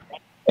 Right.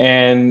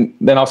 And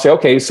then I'll say,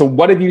 okay, so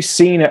what have you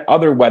seen at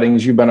other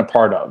weddings you've been a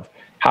part of?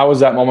 how has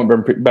that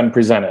moment been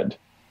presented?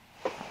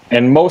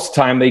 And most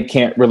time they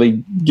can't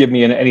really give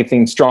me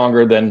anything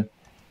stronger than,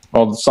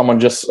 well, someone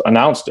just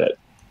announced it.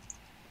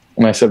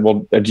 And I said,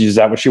 well, is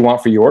that what you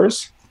want for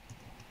yours?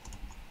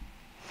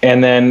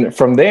 And then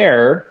from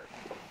there,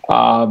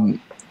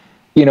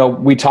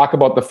 we talk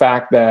about the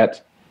fact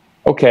that,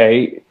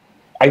 okay,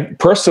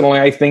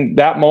 I think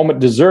that moment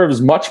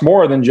deserves much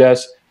more than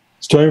just,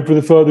 it's time for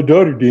the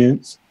father-daughter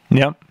dance.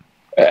 Yep.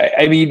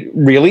 I mean,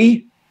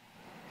 really?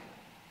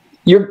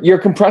 You're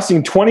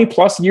compressing 20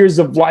 plus years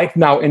of life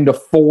now into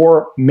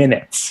 4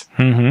 minutes.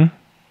 Mm-hmm.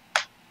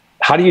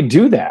 How do you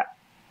do that?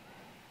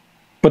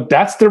 But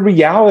that's the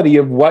reality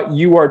of what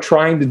you are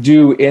trying to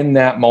do in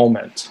that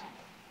moment.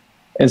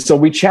 And so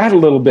we chat a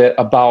little bit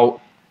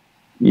about,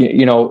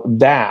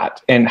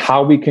 that and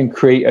how we can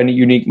create a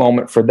unique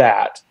moment for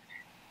that.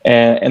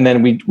 And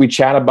then we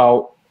chat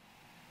about,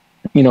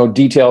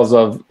 details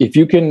of if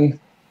you can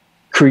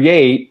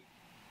create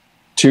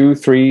 2,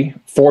 3,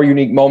 4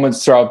 unique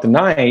moments throughout the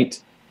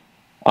night,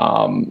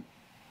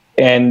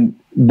 and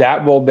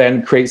that will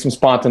then create some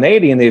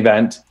spontaneity in the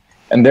event,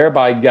 and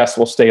thereby guests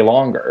will stay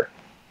longer.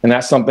 And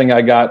that's something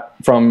I got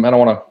from, I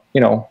don't want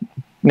to,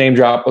 name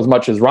drop as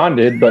much as Ron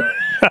did, but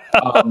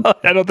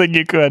I don't think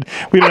you could.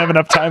 We don't have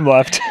enough time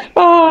left.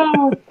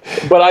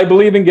 But I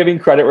believe in giving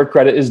credit where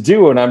credit is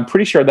due, and I'm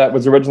pretty sure that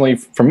was originally,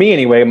 for me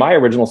anyway, my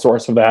original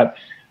source of that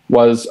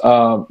was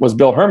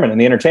Bill Herman and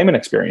the Entertainment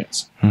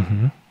Experience.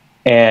 Mm-hmm.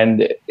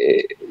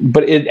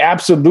 But it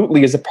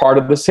absolutely is a part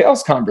of the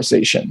sales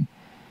conversation.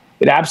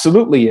 It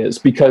absolutely is,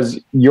 because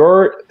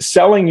you're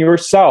selling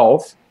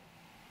yourself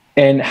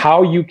and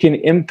how you can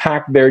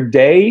impact their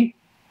day,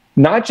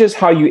 not just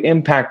how you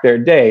impact their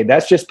day.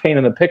 That's just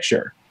painting the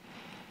picture,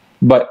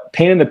 but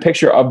painting the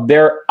picture of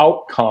their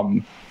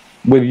outcome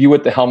with you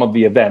at the helm of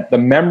the event, the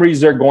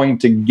memories they're going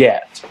to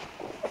get,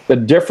 the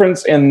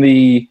difference in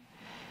the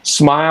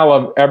smile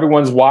of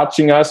everyone's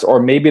watching us,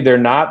 or maybe they're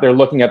not, they're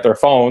looking at their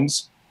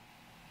phones.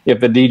 If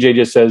the DJ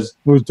just says,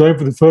 well, it's time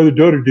for the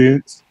father-daughter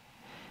dance.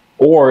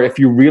 Or if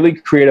you really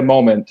create a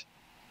moment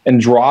and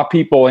draw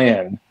people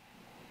in.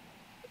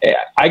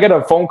 I got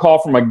a phone call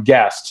from a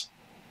guest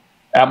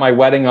at my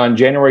wedding on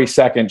January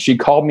 2nd. She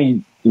called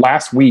me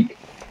last week.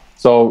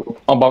 So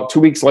about 2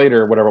 weeks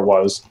later, whatever it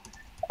was.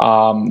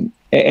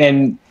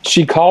 And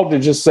she called to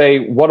just say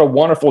what a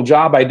wonderful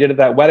job I did at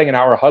that wedding, and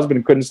our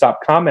husband couldn't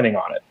stop commenting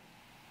on it.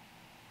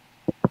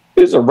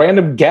 This is a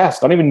random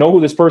guest. I don't even know who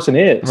this person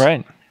is.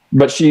 Right.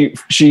 But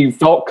she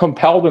felt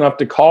compelled enough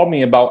to call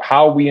me about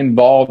how we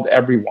involved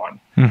everyone.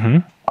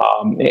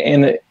 Mm-hmm.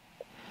 And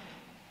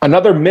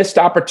another missed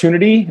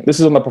opportunity. This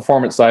is on the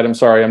performance side. I'm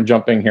sorry, I'm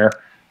jumping here.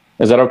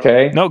 Is that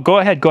okay? No, go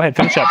ahead.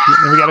 Finish up.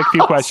 We got a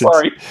few questions.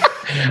 Sorry.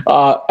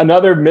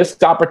 Another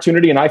missed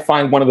opportunity, and I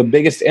find one of the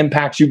biggest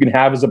impacts you can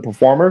have as a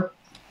performer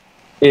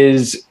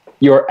is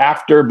your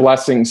after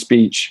blessing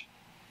speech.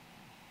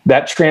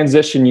 That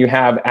transition you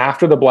have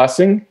after the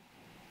blessing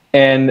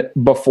and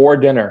before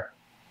dinner.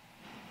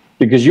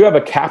 Because you have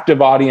a captive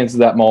audience at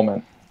that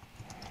moment.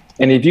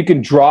 And if you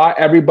can draw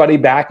everybody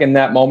back in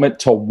that moment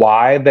to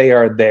why they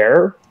are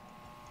there,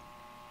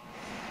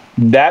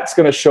 that's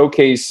going to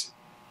showcase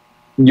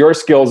your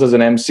skills as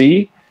an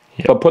MC,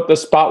 but put the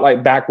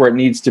spotlight back where it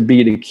needs to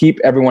be to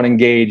keep everyone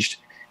engaged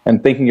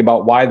and thinking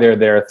about why they're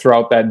there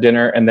throughout that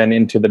dinner and then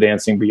into the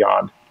dancing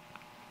beyond.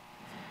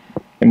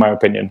 In my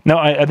opinion. No,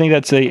 I think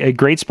that's a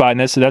great spot, and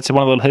that's one of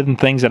the little hidden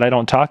things that I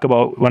don't talk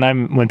about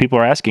when people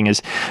are asking. Is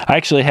I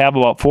actually have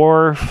about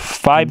 4 or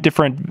 5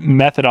 different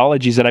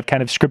methodologies that I've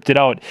kind of scripted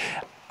out.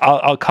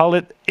 I'll call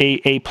it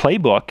a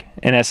playbook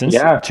in essence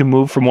to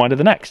move from one to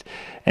the next,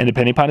 and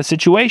depending upon the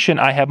situation,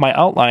 I have my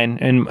outline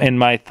and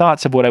my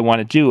thoughts of what I want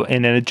to do,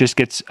 and then it just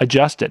gets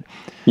adjusted.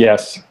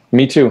 Yes,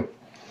 me too.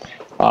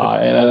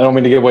 And I don't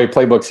mean to give away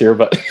playbooks here,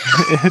 but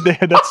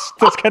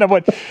that's kind of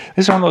what this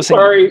is one of those things.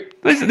 Sorry,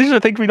 these are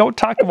things we don't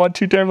talk about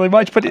too terribly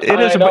much, but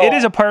it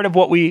is a part of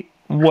what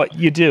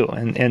you do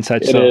and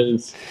such. It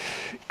is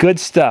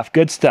good stuff.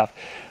 Good stuff.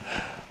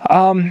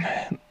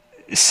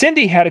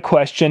 Cindy had a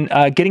question.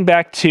 Getting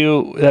back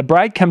to the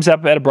bride comes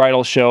up at a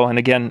bridal show, and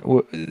again,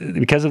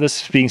 because of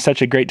this being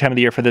such a great time of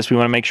the year for this, we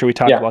want to make sure we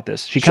talk about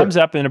this. She comes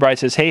up, and the bride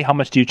says, "Hey, how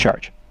much do you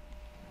charge?"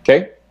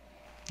 Okay,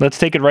 let's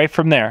take it right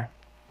from there.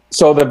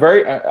 So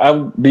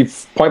I'll be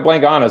point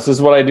blank honest. This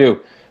is what I do.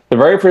 The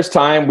very first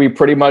time, we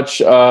pretty much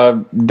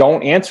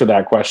don't answer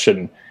that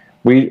question.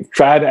 We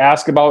try to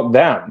ask about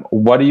them.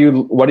 What are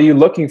you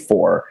looking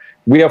for?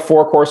 We have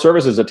 4 core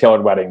services at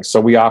Tailored Weddings.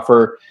 So we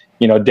offer,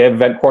 day of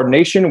event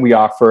coordination. We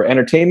offer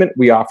entertainment.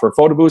 We offer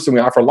photo booths, and we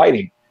offer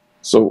lighting.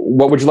 So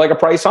what would you like a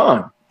price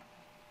on?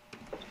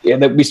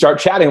 And then we start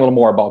chatting a little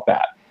more about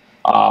that.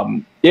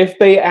 If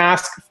they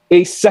ask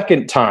a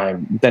second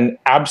time, then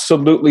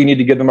absolutely need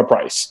to give them a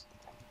price.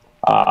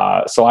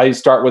 So I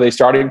start with a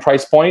starting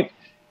price point.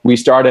 We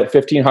start at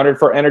 $1,500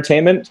 for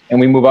entertainment, and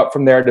we move up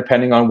from there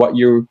depending on what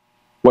you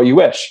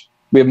wish.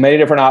 We have many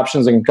different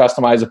options and can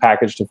customize a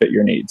package to fit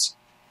your needs.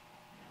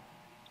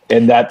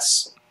 And I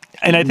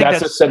think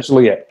that's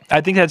essentially it.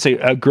 I think that's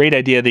a great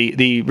idea.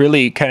 The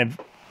really kind of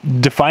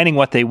defining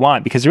what they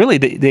want, because really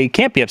they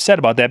can't be upset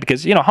about that,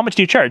 because, you know, how much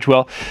do you charge?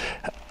 Well,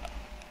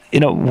 you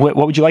know, what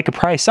would you like a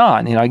price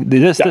on? You know,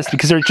 this,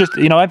 because they're just,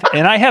 you know,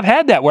 I have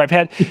had that where I've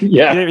had,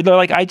 they're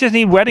like, I just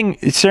need wedding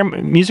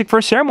music for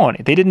a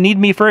ceremony. They didn't need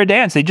me for a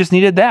dance. They just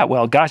needed that.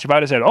 Well, gosh, if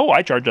I'd have said, oh,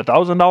 I charge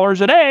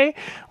 $1,000 a day,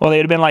 well, they'd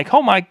have been like,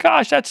 oh my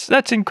gosh,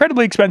 that's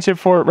incredibly expensive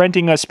for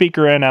renting a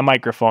speaker and a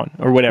microphone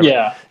or whatever.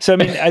 Yeah. So, I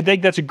mean, I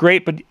think that's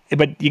great, but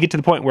you get to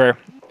the point where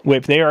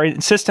if they are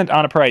insistent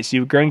on a price,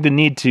 you're going to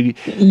need to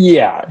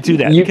do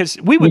that,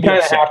 because we would kind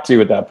of have to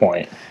at that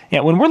point. Yeah,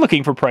 when we're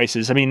looking for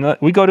prices, I mean,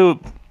 we go to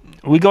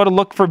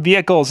look for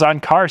vehicles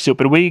on Car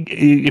Soup, and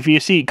if you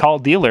see call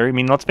dealer, I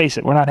mean, let's face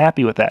it, we're not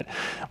happy with that.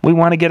 We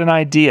want to get an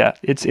idea.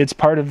 It's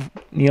part of,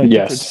 you know.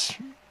 Yes.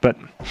 But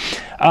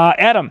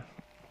Adam,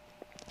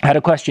 I had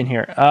a question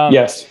here.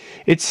 Yes.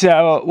 It's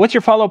what's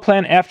your follow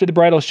plan after the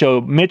bridal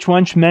show? Mitch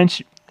once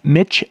mentioned.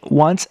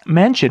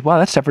 Wow,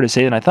 that's tougher to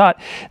say than I thought.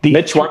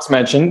 Mitch once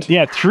mentioned.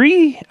 Yeah,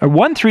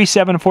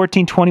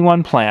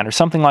 137-14-21 plan or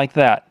something like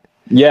that.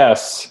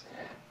 Yes.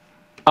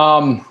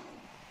 Can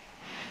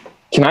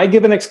I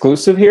give an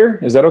exclusive here?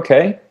 Is that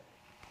okay?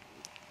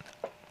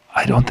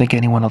 I don't think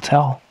anyone will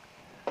tell.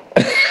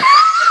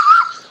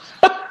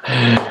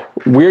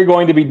 We're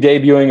going to be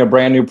debuting a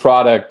brand new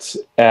product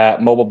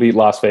at Mobile Beat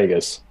Las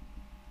Vegas.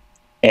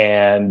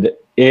 And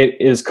it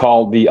is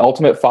called the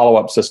Ultimate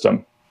Follow-Up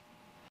System.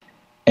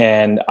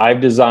 And I've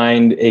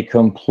designed a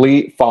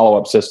complete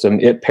follow-up system.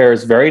 It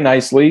pairs very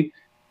nicely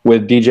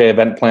with DJ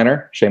Event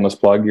Planner. Shameless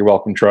plug. You're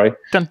welcome, Troy.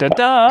 Dun, dun,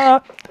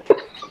 dun.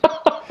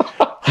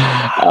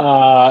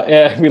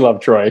 We love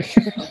Troy.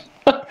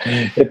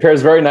 It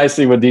pairs very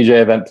nicely with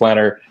DJ Event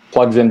Planner,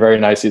 plugs in very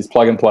nicely. It's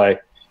plug and play.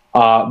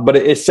 But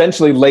it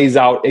essentially lays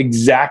out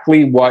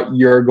exactly what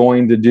you're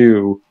going to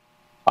do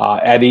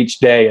at each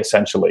day,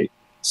 essentially.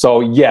 So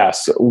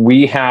yes,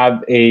 we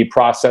have a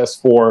process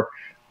for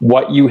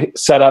what you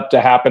set up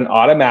to happen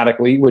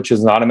automatically, which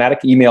is an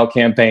automatic email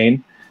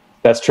campaign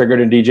that's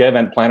triggered in DJ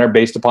Event Planner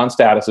based upon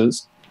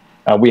statuses.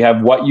 We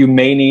have what you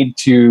may need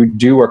to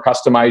do or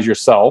customize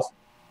yourself.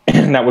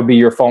 And that would be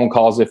your phone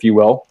calls, if you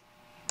will.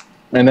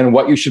 And then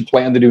what you should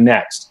plan to do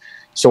next.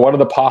 So what are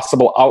the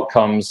possible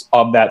outcomes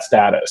of that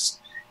status?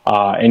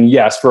 And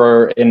yes,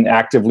 for an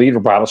active lead, or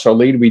bridal show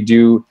lead, we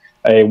do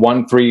a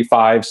 1, 3,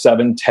 5,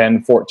 7,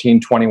 10, 14,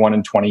 21,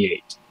 and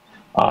 28.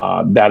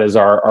 That is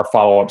our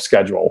follow-up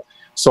schedule.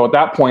 So at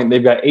that point,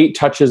 they've got 8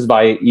 touches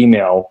via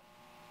email.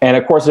 And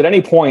of course, at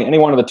any point, any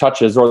one of the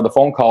touches or the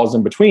phone calls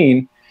in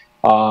between,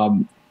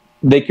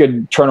 they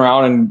could turn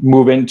around and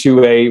move into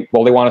they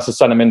want us to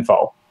send them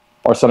info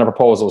or send a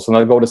proposal. So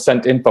they'll go to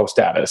sent info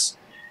status.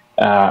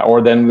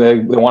 Or then they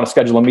want to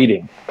schedule a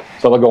meeting.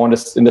 So they'll go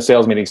into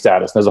sales meeting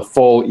status. There's a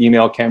full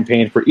email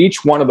campaign for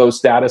each one of those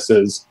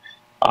statuses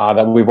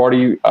that we've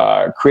already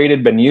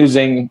created, been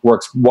using,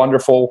 works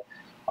wonderful.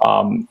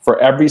 For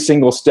every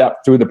single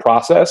step through the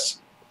process,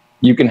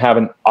 you can have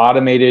an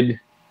automated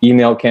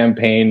email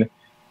campaign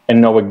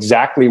and know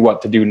exactly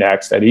what to do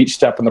next at each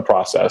step in the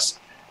process.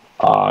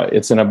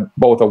 It's in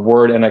both a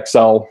Word and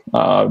Excel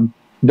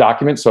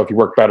document. So if you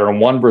work better in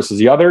one versus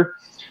the other,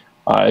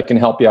 it can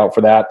help you out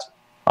for that.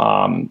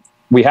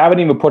 We haven't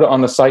even put it on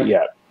the site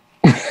yet.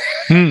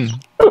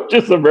 Which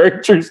is a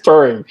very true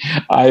story.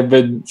 I've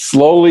been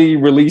slowly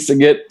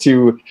releasing it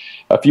to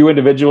a few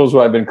individuals who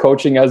I've been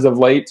coaching as of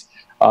late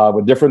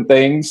with different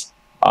things.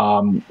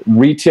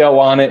 Retail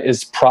on it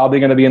is probably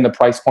going to be in the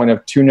price point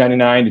of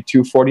 $299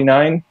 to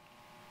 $249.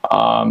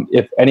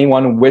 If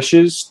anyone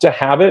wishes to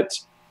have it,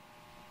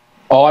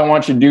 all I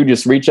want you to do,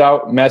 just reach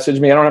out,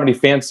 message me. I don't have any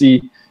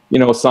fancy,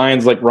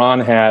 signs like Ron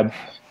had.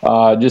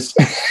 Just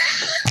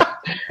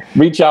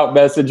reach out,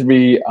 message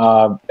me,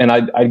 and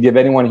I'd give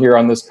anyone here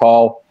on this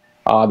call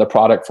the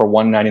product for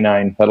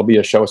 $199. That'll be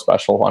a show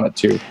special on it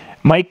too.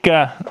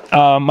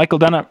 Michael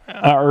Dunham,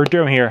 or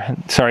Durham here.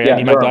 Sorry, I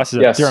need my glasses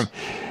up. Yes. Durham.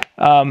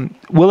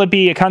 Will it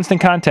be a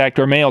Constant Contact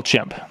or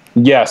MailChimp?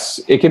 Yes,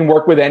 it can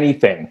work with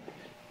anything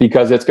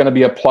because it's going to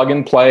be a plug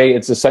and play.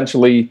 It's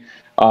essentially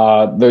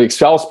the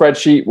Excel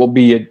spreadsheet will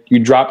be, you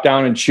drop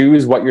down and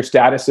choose what your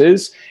status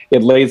is.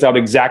 It lays out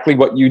exactly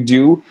what you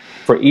do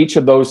for each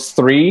of those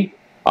 3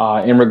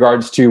 in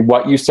regards to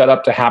what you set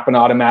up to happen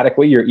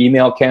automatically, your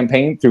email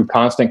campaign through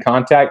Constant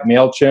Contact,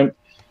 MailChimp,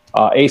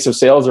 Ace of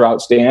Sales or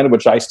Outstand,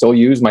 which I still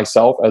use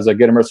myself as a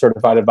Gitomer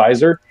certified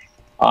advisor.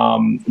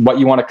 What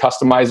you want to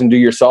customize and do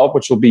yourself,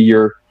 which will be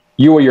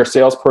you or your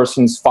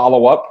salesperson's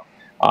follow-up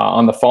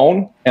on the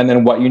phone, and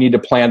then what you need to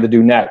plan to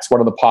do next.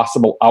 What are the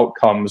possible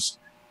outcomes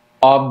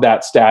of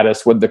that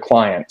status with the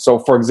client? So,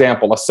 for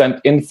example, a sent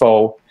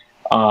info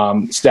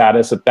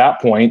status at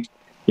that point,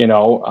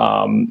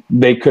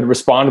 they could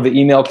respond to the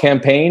email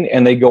campaign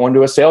and they go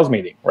into a sales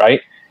meeting,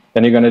 right?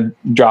 Then you're going to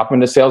drop them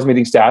into sales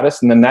meeting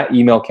status, and then that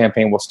email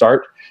campaign will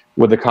start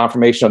with the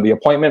confirmation of the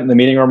appointment and the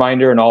meeting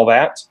reminder and all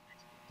that.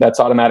 That's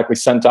automatically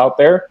sent out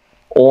there.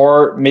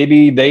 Or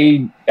maybe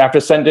they,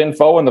 after send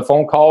info and the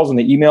phone calls and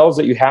the emails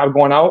that you have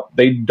going out,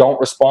 they don't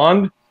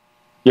respond.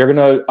 You're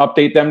going to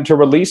update them to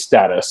release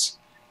status.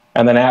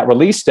 And then at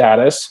release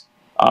status,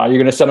 You're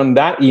going to send them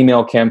that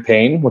email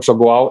campaign, which will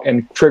go out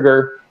and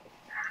trigger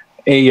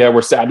a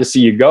 "we're sad to see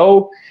you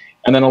go,"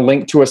 and then a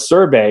link to a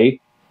survey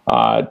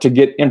to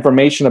get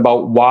information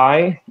about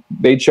why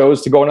they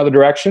chose to go another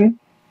direction.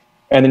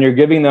 And then you're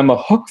giving them a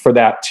hook for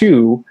that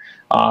too,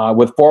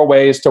 with 4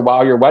 ways to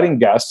wow your wedding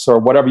guests, or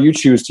whatever you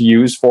choose to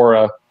use for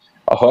a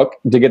hook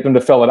to get them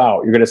to fill it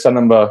out. You're going to send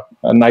them a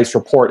nice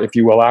report, if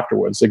you will,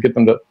 afterwards to get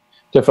them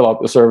to fill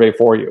out the survey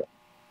for you.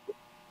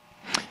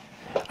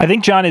 I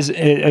think John is,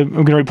 I'm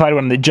going to reply to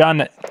one.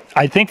 John,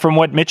 I think from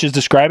what Mitch is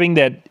describing,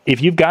 that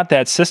if you've got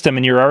that system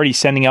and you're already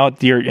sending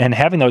out and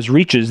having those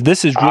reaches,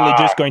 this is really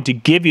just going to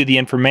give you the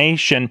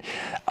information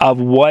of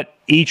what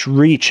each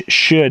reach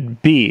should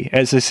be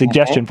as a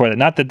suggestion for that.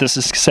 Not that this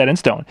is set in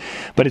stone,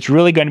 but it's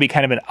really going to be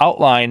kind of an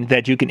outline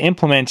that you can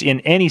implement in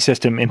any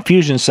system,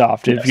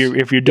 Infusionsoft,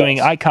 if you're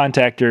doing eye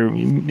contact or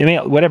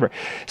email, whatever.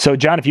 So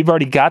John, if you've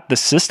already got the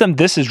system,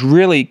 this is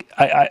really,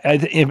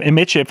 and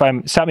Mitch,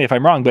 stop me if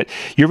I'm wrong, but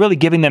you're really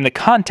giving them the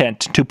content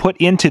to put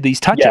into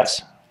these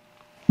touches.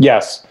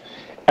 Yes.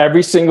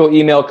 Every single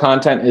email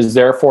content is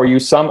there for you.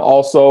 Some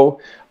also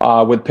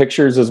with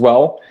pictures as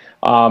well.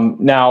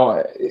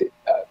 Now,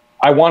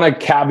 I want to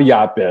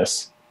caveat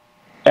this.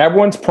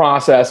 Everyone's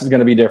process is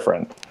going to be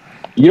different.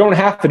 You don't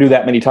have to do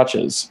that many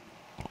touches.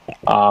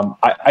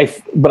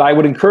 But I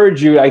would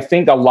encourage you, I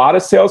think a lot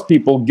of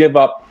salespeople give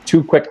up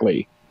too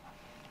quickly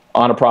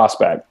on a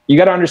prospect. You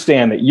got to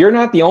understand that you're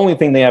not the only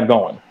thing they have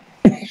going.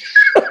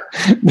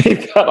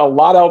 They've got a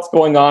lot else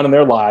going on in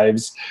their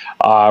lives,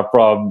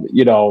 from,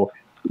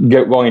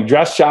 going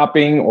dress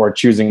shopping or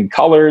choosing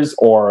colors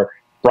or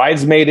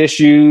bridesmaid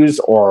issues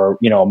or,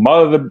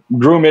 mother of the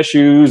groom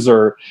issues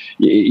or,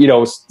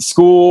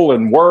 school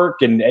and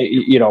work and,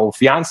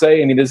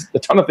 fiance. I mean, there's a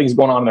ton of things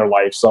going on in their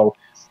life. So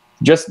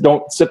just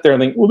don't sit there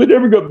and think, well, they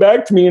never got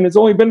back to me and it's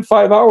only been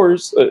 5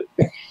 hours.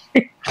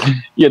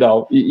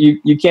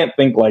 You can't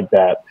think like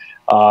that.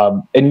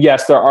 And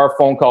yes, there are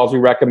phone calls we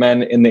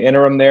recommend in the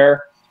interim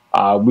there.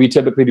 We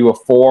typically do a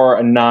 4,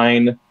 a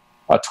 9,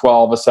 a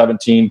 12, a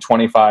 17,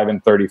 25,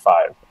 and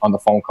 35 on the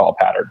phone call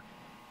pattern.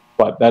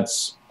 But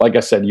that's, like I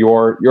said,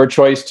 your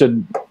choice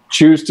to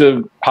choose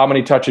to how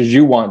many touches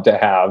you want to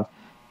have.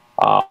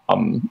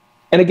 And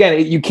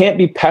again, you can't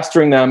be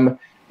pestering them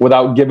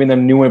without giving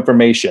them new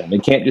information.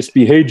 It can't just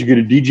be, hey, did you get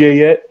a DJ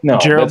yet? No,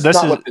 Gerald,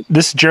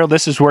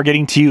 this is we're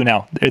getting to you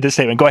now. This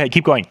statement. Go ahead,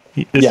 keep going.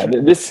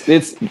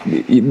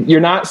 You're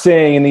not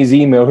saying in these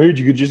emails, hey, did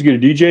you just get a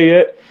DJ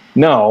yet?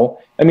 No.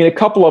 I mean, a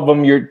couple of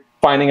them you're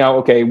finding out,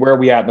 okay, where are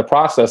we at in the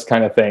process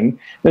kind of thing.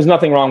 There's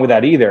nothing wrong with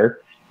that either.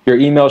 Your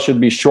email should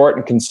be short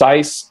and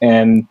concise.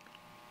 And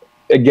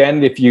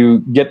again, if you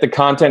get the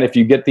content, if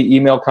you get the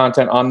email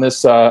content on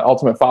this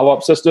ultimate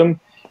follow-up system,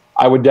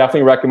 I would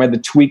definitely recommend to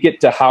tweak it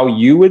to how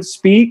you would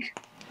speak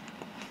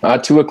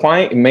to a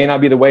client. It may not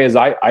be the way as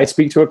I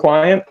speak to a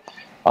client,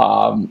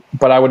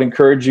 but I would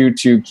encourage you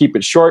to keep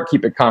it short,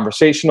 keep it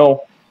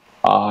conversational,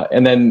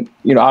 and then,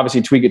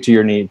 obviously tweak it to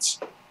your needs.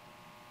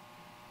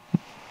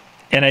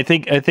 And I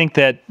think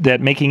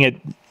that making it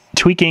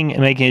tweaking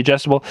and making it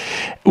adjustable.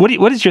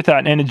 What is your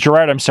thought? And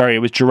Gerard, I'm sorry, it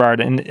was Gerard.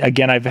 And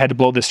again, I've had to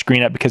blow this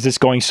screen up because it's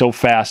going so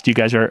fast. You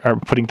guys are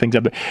putting things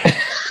up.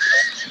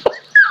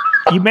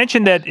 You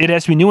mentioned that it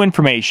has to be new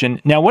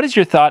information. Now, what is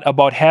your thought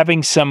about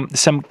having some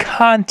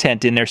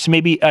content in there? So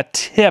maybe a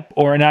tip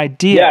or an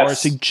idea or a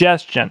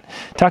suggestion.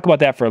 Talk about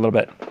that for a little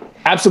bit.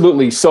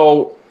 Absolutely.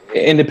 So,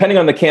 and depending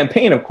on the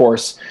campaign, of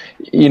course,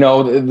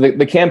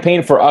 the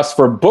campaign for us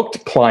for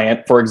booked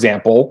client, for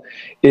example,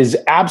 is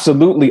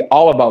absolutely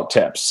all about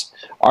tips.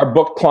 Our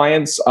booked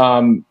clients,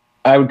 I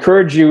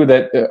encourage you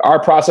that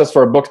our process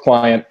for a booked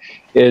client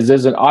is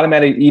there's an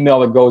automatic email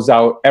that goes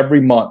out every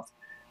month.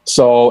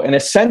 So, and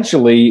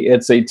essentially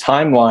it's a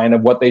timeline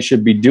of what they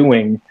should be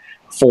doing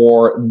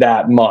for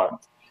that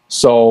month.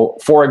 So,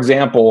 for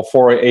example,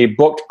 for a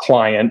booked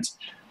client,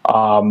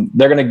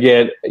 they're going to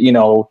get,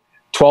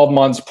 12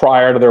 months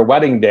prior to their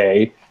wedding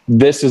day,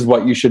 this is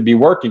what you should be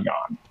working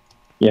on.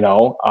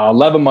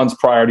 11 months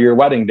prior to your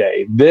wedding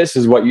day, this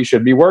is what you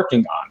should be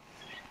working on.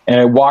 And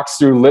it walks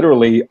through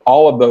literally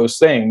all of those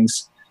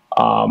things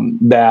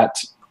that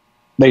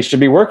they should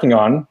be working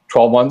on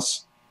 12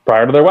 months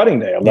prior to their wedding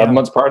day, 11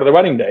 months prior to their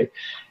wedding day.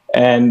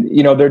 And,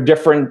 they're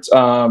different.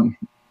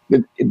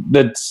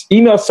 The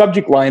email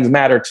subject lines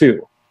matter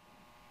too,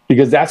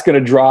 because that's going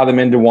to draw them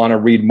in to want to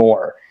read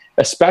more,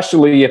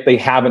 especially if they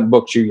haven't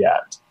booked you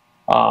yet.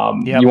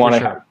 You want to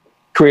have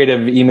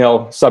creative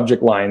email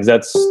subject lines.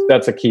 That's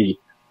a key.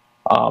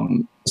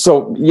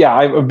 So yeah,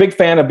 I'm a big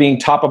fan of being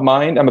top of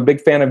mind. I'm a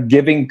big fan of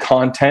giving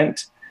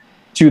content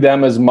to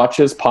them as much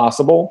as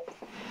possible.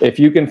 If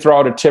you can throw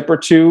out a tip or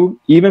two,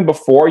 even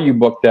before you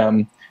book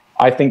them,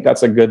 I think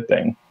that's a good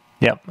thing.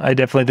 Yeah, I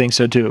definitely think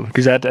so too.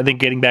 Because I think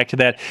getting back to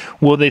that,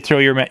 will they throw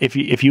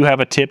if you have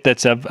a tip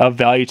that's of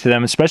value to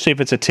them, especially if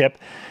it's a tip,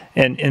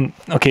 and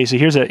okay, so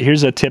here's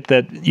a tip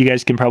that you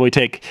guys can probably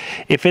take.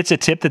 If it's a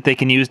tip that they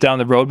can use down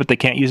the road, but they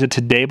can't use it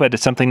today, but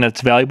it's something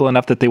that's valuable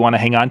enough that they want to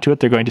hang on to it,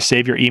 they're going to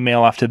save your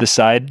email off to the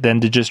side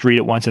than to just read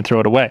it once and throw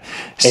it away. Amen.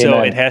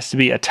 So it has to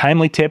be a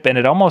timely tip, and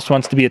it almost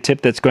wants to be a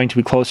tip that's going to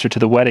be closer to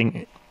the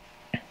wedding.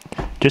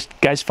 Just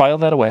guys, file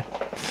that away.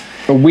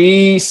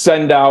 We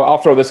send out, I'll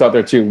throw this out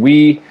there too.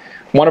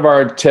 One of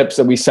our tips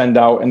that we send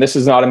out, and this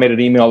is an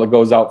automated email that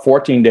goes out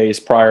 14 days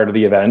prior to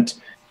the event,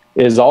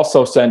 is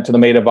also sent to the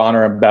maid of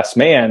honor and best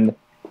man,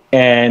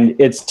 and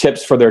it's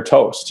tips for their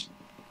toast.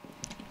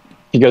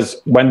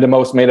 Because when do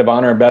most maid of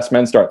honor and best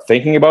men start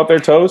thinking about their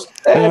toast?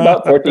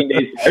 About 14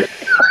 days prior.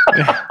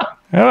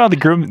 Well,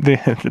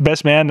 the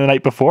best man the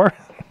night before.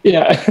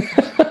 Yeah.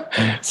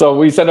 So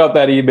we send out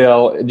that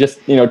email, just,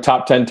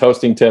 top 10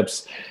 toasting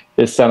tips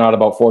is sent out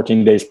about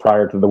 14 days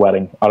prior to the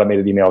wedding,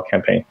 automated email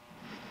campaign.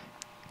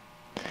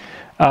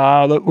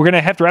 We're going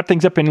to have to wrap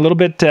things up in a little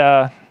bit.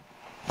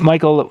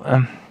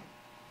 Michael,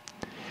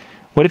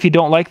 what if you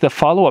don't like the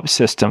follow-up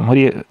system? What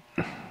do you...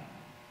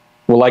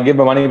 Will I give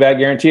a money-back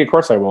guarantee? Of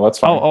course I will. That's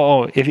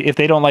fine. If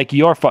they don't like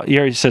your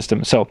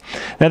system. So,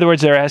 in other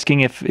words, they're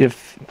asking if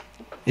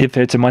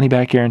it's a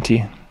money-back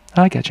guarantee.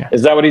 I gotcha.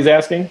 Is that what he's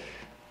asking?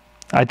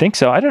 I think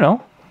so. I don't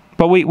know.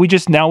 But we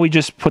just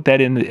put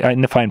that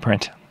in the fine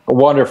print.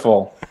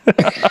 Wonderful.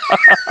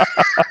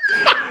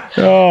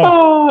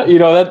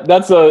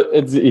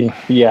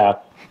 Yeah.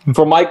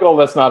 For Michael,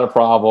 that's not a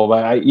problem.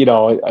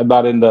 I'm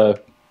not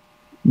into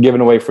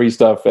giving away free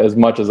stuff as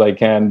much as I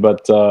can,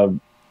 but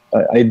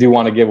I do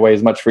want to give away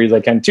as much free as I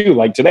can too,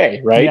 like today,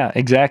 right? Yeah,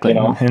 exactly.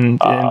 And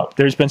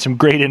there's been some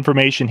great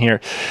information here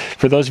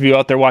for those of you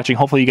out there watching.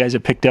 Hopefully, you guys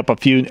have picked up a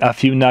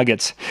few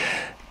nuggets.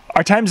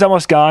 Our time's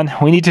almost gone.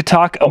 We need to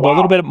talk a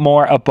little bit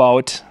more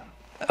about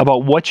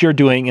what you're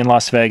doing in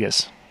Las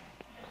Vegas.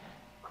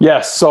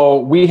 Yes, so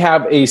we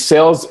have a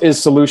Sales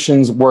is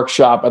Solutions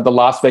workshop at the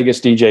Las Vegas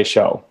DJ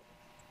show.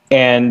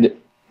 And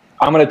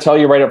I'm going to tell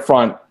you right up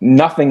front,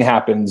 nothing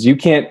happens. You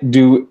can't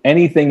do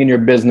anything in your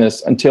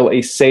business until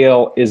a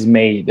sale is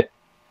made.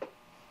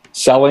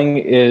 Selling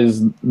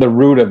is the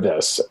root of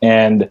this.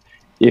 And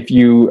if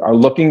you are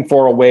looking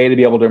for a way to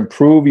be able to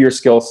improve your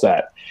skill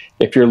set,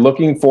 if you're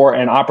looking for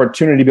an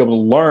opportunity to be able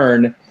to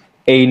learn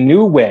a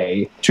new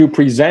way to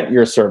present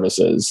your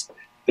services,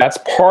 that's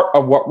part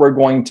of what we're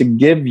going to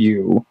give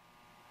you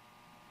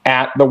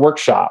at the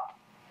workshop.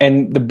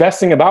 And the best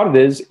thing about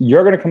it is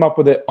you're going to come up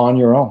with it on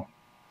your own.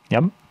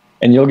 Yep.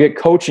 And you'll get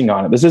coaching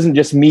on it. This isn't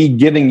just me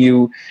giving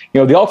you,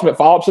 the ultimate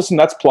follow-up system,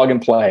 that's plug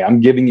and play. I'm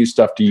giving you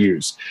stuff to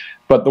use.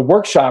 But the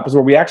workshop is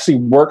where we actually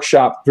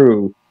workshop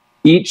through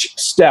each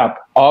step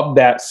of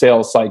that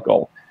sales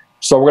cycle.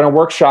 So we're going to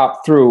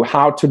workshop through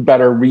how to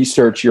better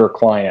research your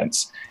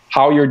clients,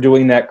 how you're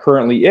doing that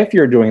currently, if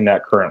you're doing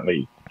that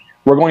currently.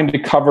 We're going to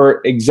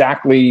cover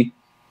exactly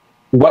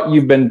what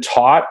you've been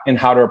taught and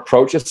how to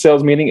approach a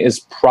sales meeting is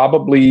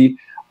probably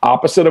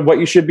opposite of what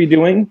you should be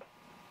doing,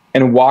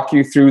 and walk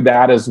you through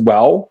that as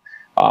well,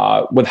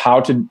 with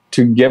how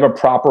to give a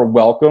proper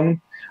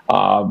welcome,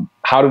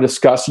 how to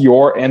discuss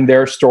your and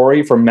their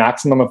story for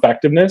maximum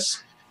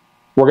effectiveness.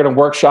 We're going to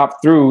workshop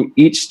through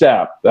each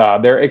step,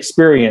 their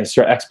experience,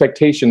 their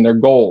expectation, their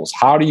goals.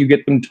 How do you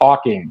get them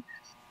talking?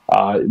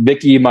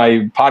 Vicki,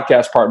 my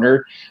podcast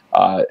partner,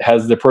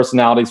 has the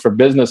personalities for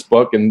business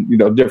book, and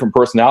different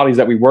personalities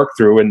that we work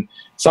through. And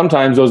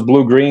sometimes those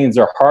blue greens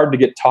are hard to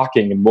get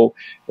talking, and we'll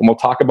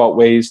talk about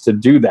ways to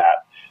do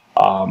that.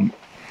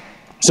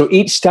 So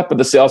each step of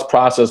the sales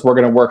process, we're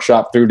going to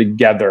workshop through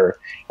together,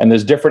 and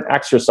there's different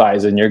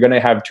exercises, and you're going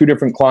to have 2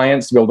 different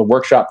clients to be able to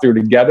workshop through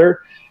together,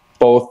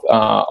 both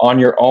on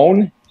your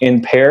own,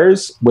 in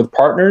pairs, with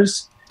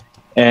partners,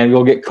 and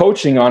you'll get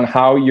coaching on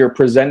how you're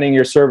presenting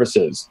your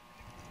services,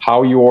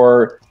 how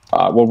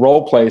we'll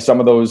role play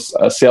some of those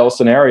sales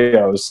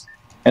scenarios,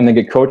 and then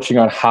get coaching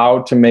on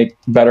how to make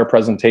better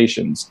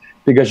presentations,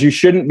 because you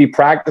shouldn't be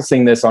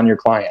practicing this on your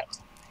client.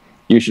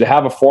 You should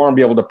have a forum,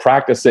 be able to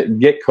practice it,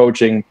 and get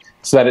coaching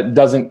so that it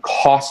doesn't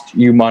cost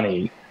you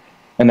money,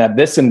 and that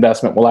this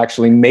investment will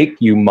actually make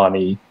you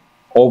money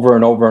over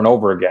and over and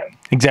over again.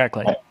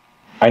 Exactly.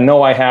 I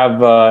know I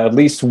have at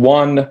least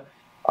one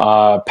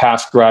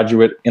past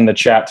graduate in the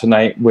chat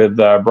tonight with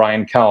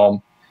Brian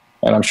Kelm,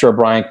 and I'm sure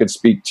Brian could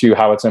speak to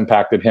how it's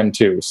impacted him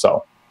too.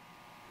 So.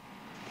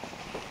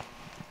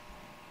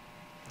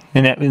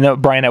 And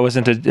Brian, that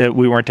wasn't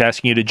we weren't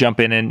asking you to jump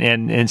in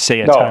and say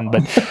a ton,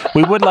 but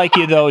we would like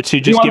you though to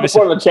just give us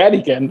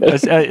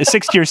a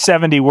 60 or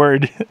 70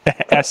 word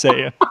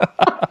essay.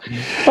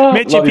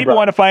 Mitch, if people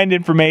want to find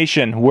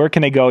information, where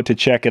can they go to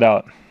check it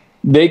out?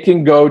 They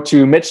can go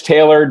to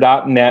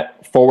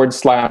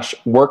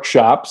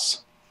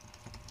mitchtaylor.net/workshops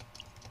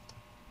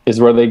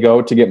is where they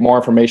go to get more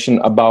information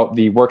about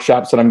the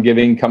workshops that I'm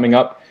giving coming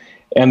up.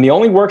 And the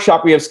only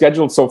workshop we have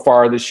scheduled so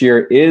far this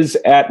year is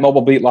at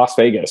Mobile Beat Las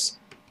Vegas.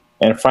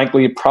 And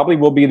frankly, it probably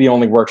will be the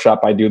only workshop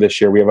I do this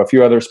year. We have a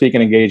few other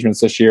speaking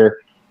engagements this year,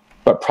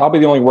 but probably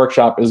the only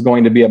workshop is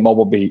going to be at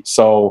Mobile Beat.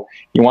 So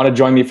you want to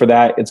join me for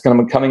that. It's going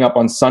to be coming up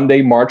on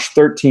Sunday, March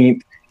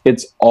 13th.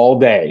 It's all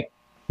day,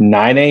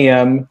 9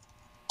 a.m.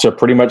 to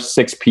pretty much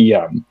 6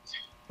 p.m.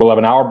 We'll have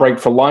an hour break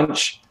for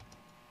lunch.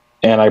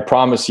 And I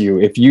promise you,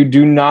 if you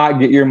do not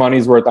get your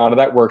money's worth out of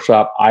that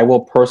workshop, I will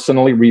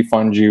personally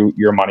refund you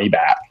your money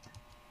back.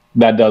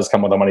 That does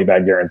come with a money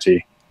back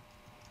guarantee.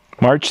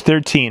 March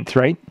 13th,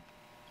 right?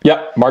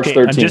 Yep, March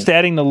 13th. I'm just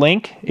adding the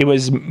link. It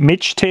was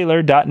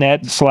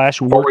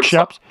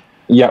mitchtaylor.net/workshops.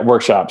 Yeah,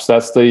 workshops.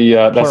 That's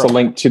the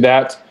link to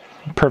that.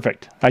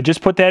 Perfect. I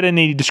just put that in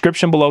the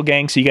description below,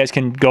 gang, so you guys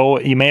can go.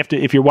 You may have to,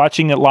 if you're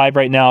watching it live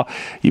right now,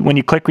 when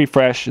you click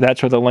refresh,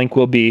 that's where the link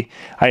will be.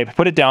 I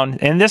put it down,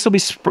 and this will be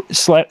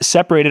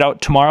separated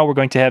out tomorrow. We're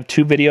going to have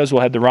 2 videos.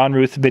 We'll have the Ron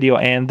Ruth video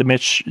and the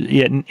Mitch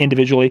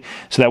individually,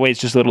 so that way it's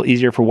just a little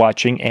easier for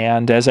watching.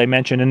 And as I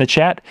mentioned in the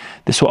chat,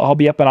 this will all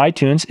be up on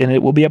iTunes, and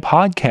it will be a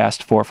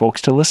podcast for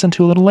folks to listen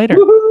to a little later.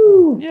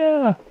 Woohoo!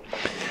 Yeah.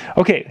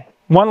 Okay,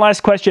 one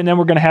last question, then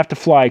we're going to have to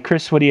fly.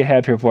 Chris, what do you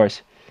have here for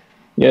us?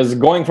 Is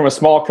going from a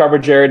small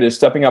coverage area to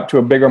stepping up to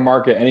a bigger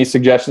market. Any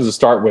suggestions to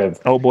start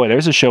with? Oh boy,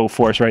 there's a show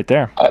for us right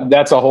there.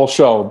 That's a whole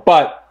show.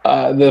 But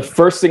the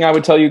first thing I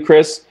would tell you,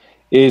 Chris,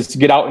 is to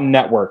get out and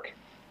network.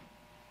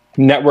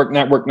 Network.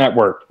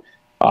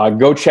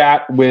 Go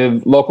chat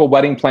with local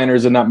wedding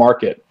planners in that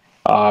market.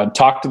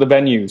 Talk to the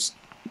venues.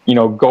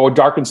 Go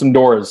darken some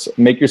doors.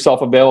 Make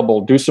yourself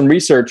available. Do some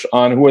research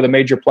on who are the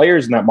major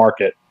players in that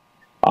market.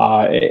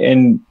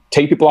 And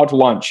take people out to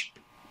lunch.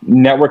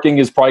 Networking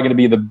is probably going to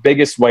be the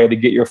biggest way to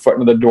get your foot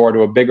in the door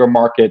to a bigger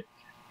market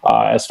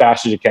as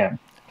fast as you can.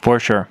 For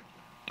sure.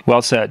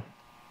 Well said.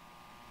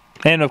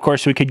 And of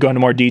course, we could go into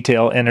more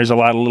detail, and there's a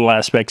lot of little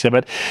aspects of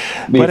it.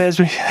 But as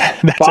we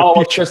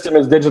follow-up system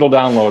is digital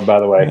download, by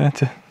the way.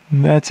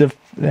 That's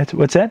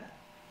what's that?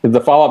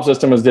 The follow-up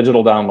system is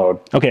digital download.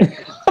 Okay.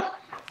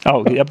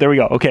 Oh, yep, there we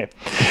go. Okay.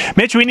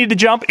 Mitch, we need to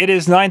jump. It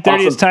is 9:30.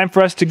 Awesome. It's time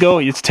for us to go.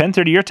 It's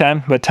 10:30 your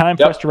time, but time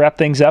for us to wrap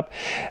things up.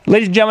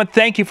 Ladies and gentlemen,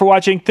 thank you for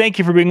watching. Thank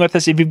you for being with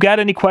us. If you've got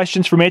any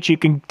questions for Mitch, you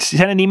can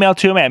send an email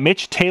to him at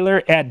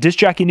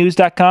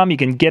mitchtaylor@discjockeynews.com. You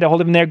can get a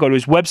hold of him there. Go to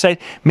his website,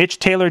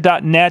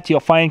 mitchtaylor.net. You'll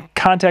find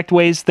contact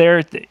ways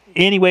there.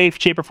 Any way,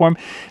 shape, or form.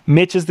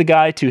 Mitch is the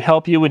guy to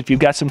help you, and if you've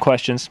got some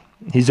questions,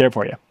 he's there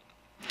for you.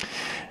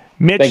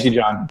 Mitch, thank you,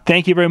 John.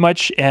 Thank you very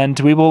much, and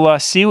we will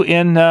see you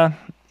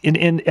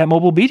at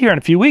Mobile Beat here in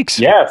a few weeks.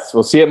 Yes,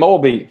 we'll see you at Mobile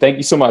Beat. Thank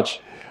you so much.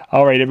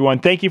 All right, everyone.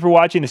 Thank you for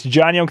watching. This is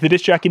John Young with the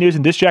Disc Jockey News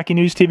and Disc Jockey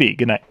News TV.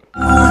 Good night.